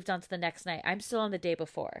already moved on to the next night. I'm still on the day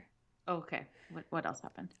before. Okay. What else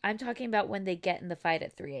happened? I'm talking about when they get in the fight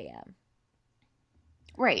at 3 a.m.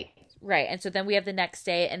 Right. And so then we have the next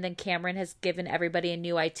day, and then Cameron has given everybody a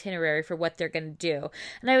new itinerary for what they're going to do.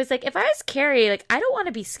 And I was like, if I was Carrie, like, I don't want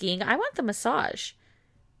to be skiing. I want the massage.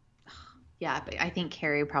 Yeah, but I think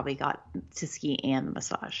Carrie probably got to ski and the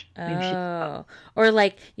massage. Or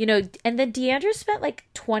like, you know, and then Deandra spent like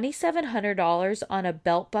 $2,700 on a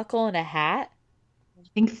belt buckle and a hat. I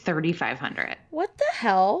think $3,500. What the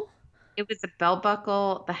hell? It was a belt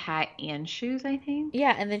buckle, the hat, and shoes, I think.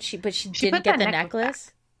 Yeah, and then she didn't get the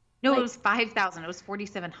necklace. No, it was $5,000. It was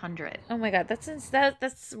 $4,700. Oh my God,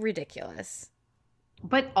 that's ridiculous.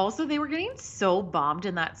 But also, they were getting so bombed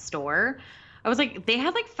in that store. I was like, they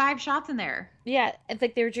had like 5 shots in there. Yeah, it's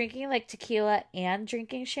like they were drinking like tequila and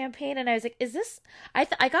drinking champagne, and I was like, is this? I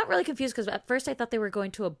got really confused because at first I thought they were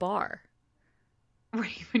going to a bar.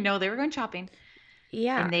 Right? No, they were going shopping.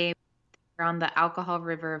 Yeah, and they were on the alcohol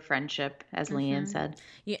river of friendship, as Leanne said.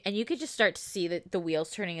 And you could just start to see the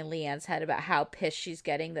wheels turning in Leanne's head about how pissed she's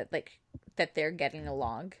getting that they're getting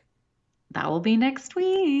along. That will be next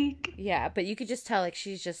week. Yeah, but you could just tell like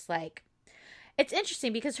she's just like. It's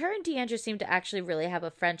interesting because her and Deandra seem to actually really have a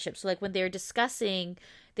friendship. So like when they were discussing,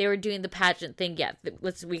 they were doing the pageant thing. Yeah,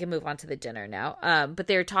 we can move on to the dinner now. But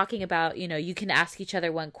they were talking about, you know, you can ask each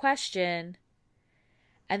other one question,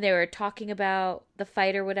 and they were talking about the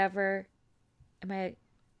fight or whatever. Am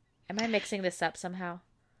I mixing this up somehow?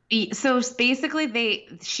 So basically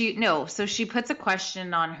she puts a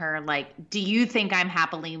question on her like, do you think I'm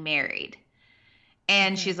happily married?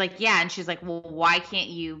 And she's like, yeah. And she's like, well, why can't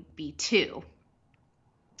you be too?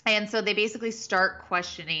 And so they basically start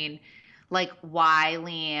questioning like why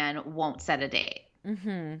Leanne won't set a date.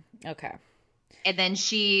 Mm-hmm. Okay. And then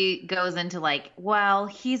she goes into like, well,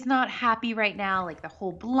 he's not happy right now, like the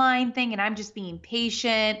whole blind thing, and I'm just being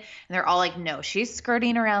patient. And they're all like, no, she's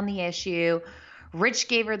skirting around the issue. Rich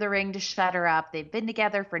gave her the ring to shut her up. They've been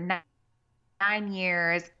together for 9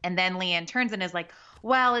 years. And then Leanne turns and is like,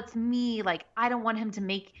 well, it's me. Like, I don't want him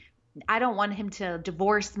to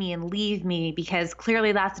divorce me and leave me because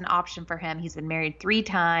clearly that's an option for him. He's been married 3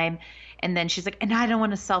 times. And then she's like, and I don't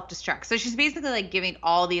want to self-destruct. So she's basically like giving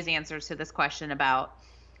all these answers to this question about,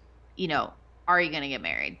 are you going to get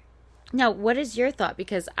married? Now, what is your thought?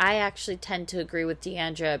 Because I actually tend to agree with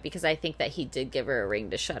Deandra because I think that he did give her a ring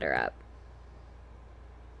to shut her up.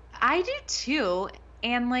 I do too.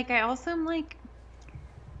 And like, I also am like,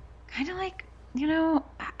 kind of like,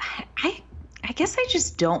 I guess I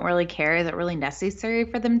just don't really care. Is it really necessary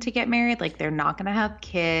for them to get married? Like, they're not going to have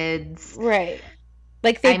kids. Right.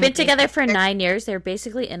 Like, they've been together for 9 years. They're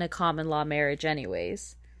basically in a common law marriage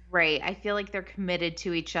anyways. Right. I feel like they're committed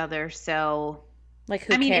to each other. So, like,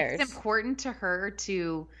 who cares? If it's important to her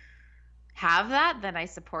to have that, then I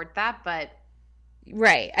support that. But.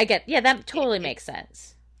 Right. I get, yeah, that totally makes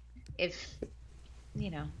sense. If,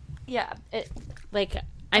 Yeah.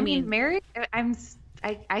 I mean, marriage,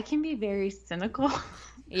 I can be very cynical.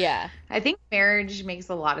 Yeah. I think marriage makes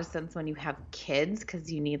a lot of sense when you have kids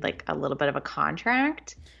because you need like a little bit of a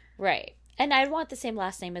contract. Right. And I'd want the same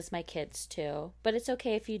last name as my kids too, but it's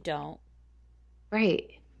okay if you don't.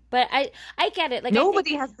 Right. But I get it. Like,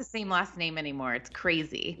 nobody has the same last name anymore. It's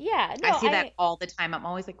crazy. Yeah. No, I see that all the time. I'm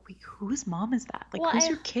always like, wait, whose mom is that? Like, who's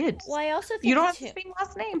your kid? Well, I also think you don't have the same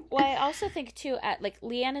last name. Well, I also think too, at like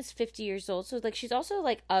Leanne is 50 years old, so like she's also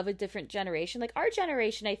like of a different generation. Like our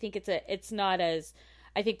generation, I think it's not as.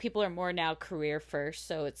 I think people are more now career first,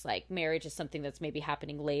 so it's like marriage is something that's maybe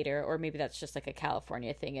happening later, or maybe that's just like a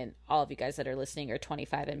California thing, and all of you guys that are listening are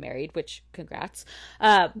 25 and married, which congrats.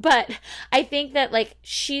 But I think that like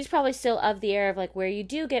she's probably still of the era of like where you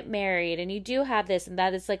do get married and you do have this, and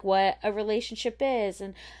that is like what a relationship is,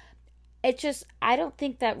 and it just, I don't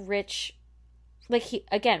think that Rich, like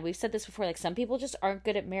we've said this before, like some people just aren't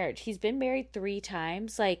good at marriage. He's been married 3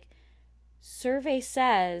 times, like survey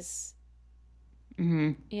says.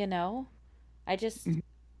 Mm-hmm. I just,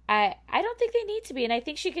 I don't think they need to be. And I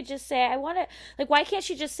think she could just say, I want to, like, why can't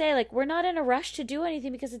she just say, like, we're not in a rush to do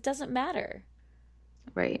anything because it doesn't matter.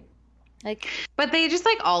 Right. Like, but they just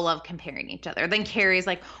like all love comparing each other. Then Carrie's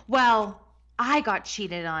like, well, I got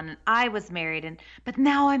cheated on and I was married but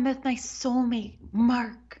now I'm with my soulmate,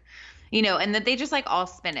 Mark. And that they just like all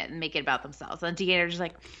spin it and make it about themselves. And Deanna's just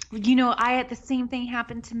like, I had the same thing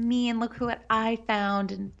happen to me and look what I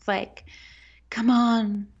found. And it's like, come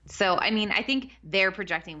on. So, I think they're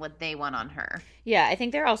projecting what they want on her. Yeah, I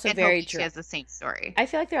think they're also very drunk. She has the same story. I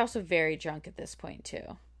feel like they're also very drunk at this point,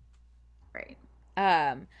 too. Right.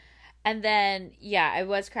 And then, yeah, I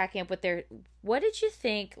was cracking up with what did you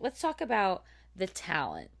think? Let's talk about the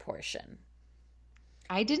talent portion.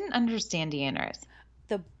 I didn't understand Deanna's.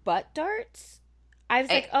 The butt darts? I was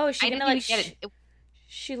like, oh, is she going to like, get it.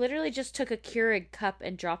 She literally just took a Keurig cup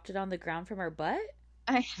and dropped it on the ground from her butt?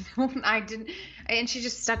 I didn't, and she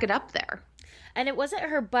just stuck it up there. And it wasn't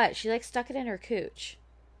her butt. She like stuck it in her cooch.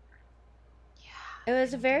 Yeah. It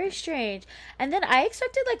was very strange. And then I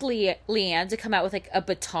expected like Leanne to come out with like a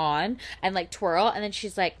baton and like twirl, and then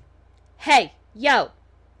she's like, "Hey, yo,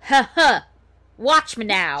 watch me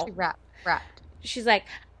now." She rapped. She's like,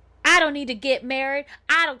 I don't need to get married.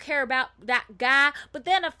 I don't care about that guy. But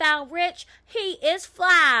then I found Rich. He is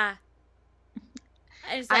fly.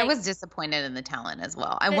 Like, I was disappointed in the talent as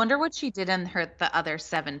well. I wonder what she did in the other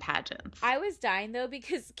 7 pageants. I was dying though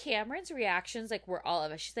because Cameron's reactions like were all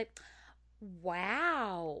of us. She's like,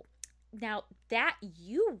 "Wow, now that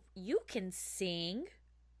you can sing,"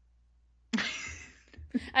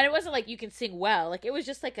 and it wasn't like you can sing well. Like it was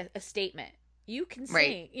just like a statement. You can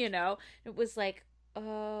sing, right. It was like,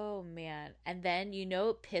 oh man, and then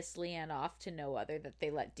it pissed Leanne off to no other that they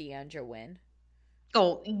let Deandra win.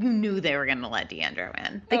 Oh, you knew they were going to let Deandra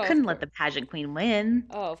win. They couldn't let the pageant queen win.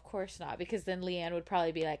 Oh, of course not. Because then Leanne would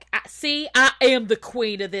probably be like, see, I am the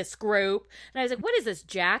queen of this group. And I was like, what is this,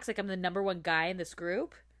 Jax? Like, I'm the number 1 guy in this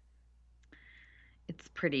group? It's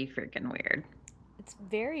pretty freaking weird. It's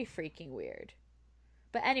very freaking weird.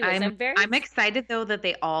 But anyways, I'm excited, though, that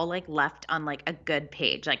they all, like, left on, like, a good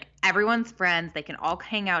page. Like, everyone's friends. They can all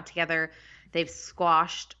hang out together. They've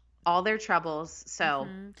squashed all their troubles. So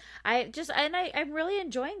I'm really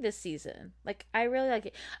enjoying this season. Like I really like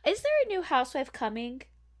it. Is there a new housewife coming?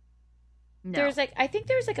 No. I think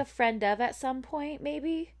there's like a friend of at some point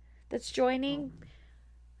maybe that's joining.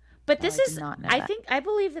 But I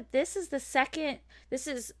believe that this is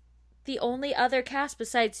the only other cast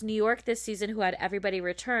besides New York this season who had everybody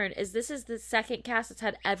return. This is the second cast that's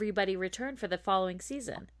had everybody return for the following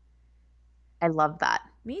season. I love that.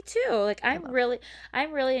 Me too. Like I'm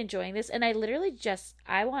really enjoying this, and I literally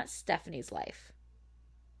I want Stephanie's life.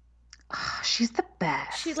 She's the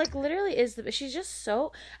best. She like literally is she's just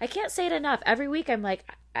so, I can't say it enough. Every week I'm like,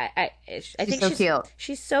 I think so cute.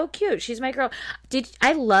 She's so cute. She's my girl.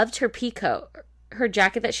 I loved her peacoat, her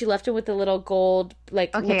jacket that she left in with the little gold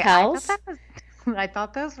like lapels. I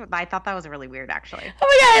thought that was really weird, actually. Oh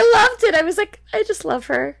my god, I loved it. I was like, I just love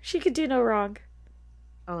her. She could do no wrong.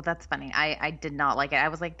 Oh, that's funny. I did not like it. I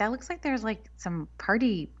was like, that looks like there's like some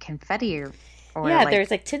party confetti or yeah, like,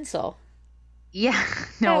 there's like tinsel. Yeah,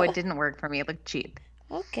 no, it didn't work for me. It looked cheap.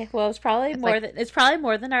 Okay, well, it's probably more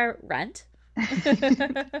than our rent.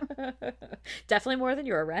 Definitely more than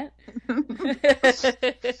your rent.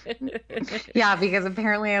 Yeah, because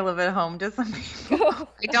apparently I live at home to some people.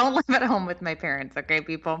 I don't live at home with my parents, okay,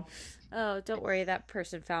 people? Oh, don't worry. That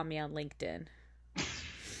person found me on LinkedIn.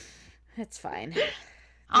 It's fine.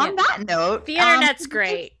 On that note, the internet's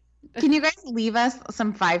great. Can you guys leave us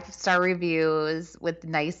some 5-star reviews with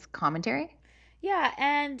nice commentary? Yeah,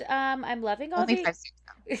 and I'm loving all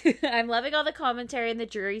I'm loving all the commentary in The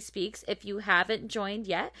Jury Speaks. If you haven't joined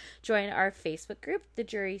yet, join our Facebook group, The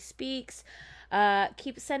Jury Speaks.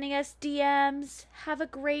 Keep sending us DMs. Have a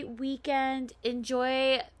great weekend.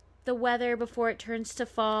 Enjoy the weather before it turns to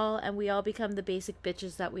fall and we all become the basic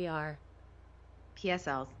bitches that we are.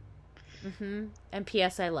 PSLs. And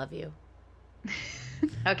P.S. I love you.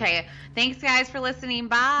 Okay. Thanks, guys, for listening.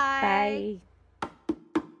 Bye. Bye.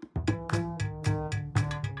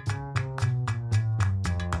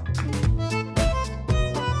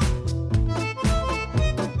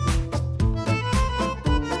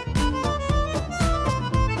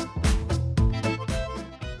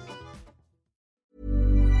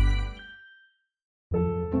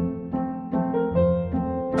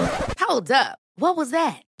 Hold up. What was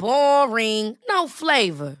that? Boring. No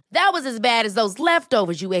flavor. That was as bad as those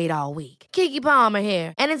leftovers you ate all week. Keke Palmer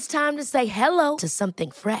here. And it's time to say hello to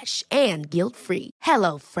something fresh and guilt-free.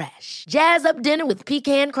 Hello Fresh. Jazz up dinner with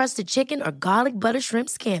pecan-crusted chicken or garlic butter shrimp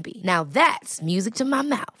scampi. Now that's music to my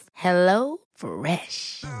mouth. Hello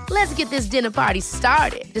Fresh. Let's get this dinner party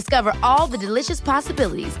started. Discover all the delicious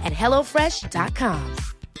possibilities at HelloFresh.com.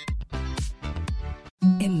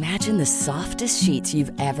 Imagine the softest sheets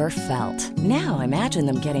you've ever felt. Now imagine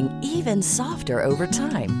them getting even softer over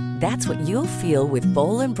time. That's what you'll feel with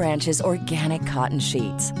Boll & Branch's organic cotton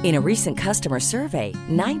sheets. In a recent customer survey,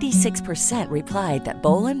 96% replied that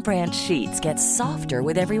Boll & Branch sheets get softer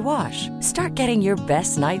with every wash. Start getting your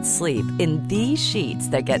best night's sleep in these sheets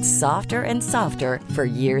that get softer and softer for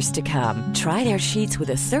years to come. Try their sheets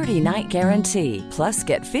with a 30-night guarantee. Plus,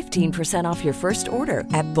 get 15% off your first order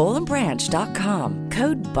at bollandbranch.com.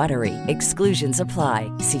 Code BUTTERY. Exclusions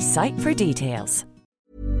apply. See site for details.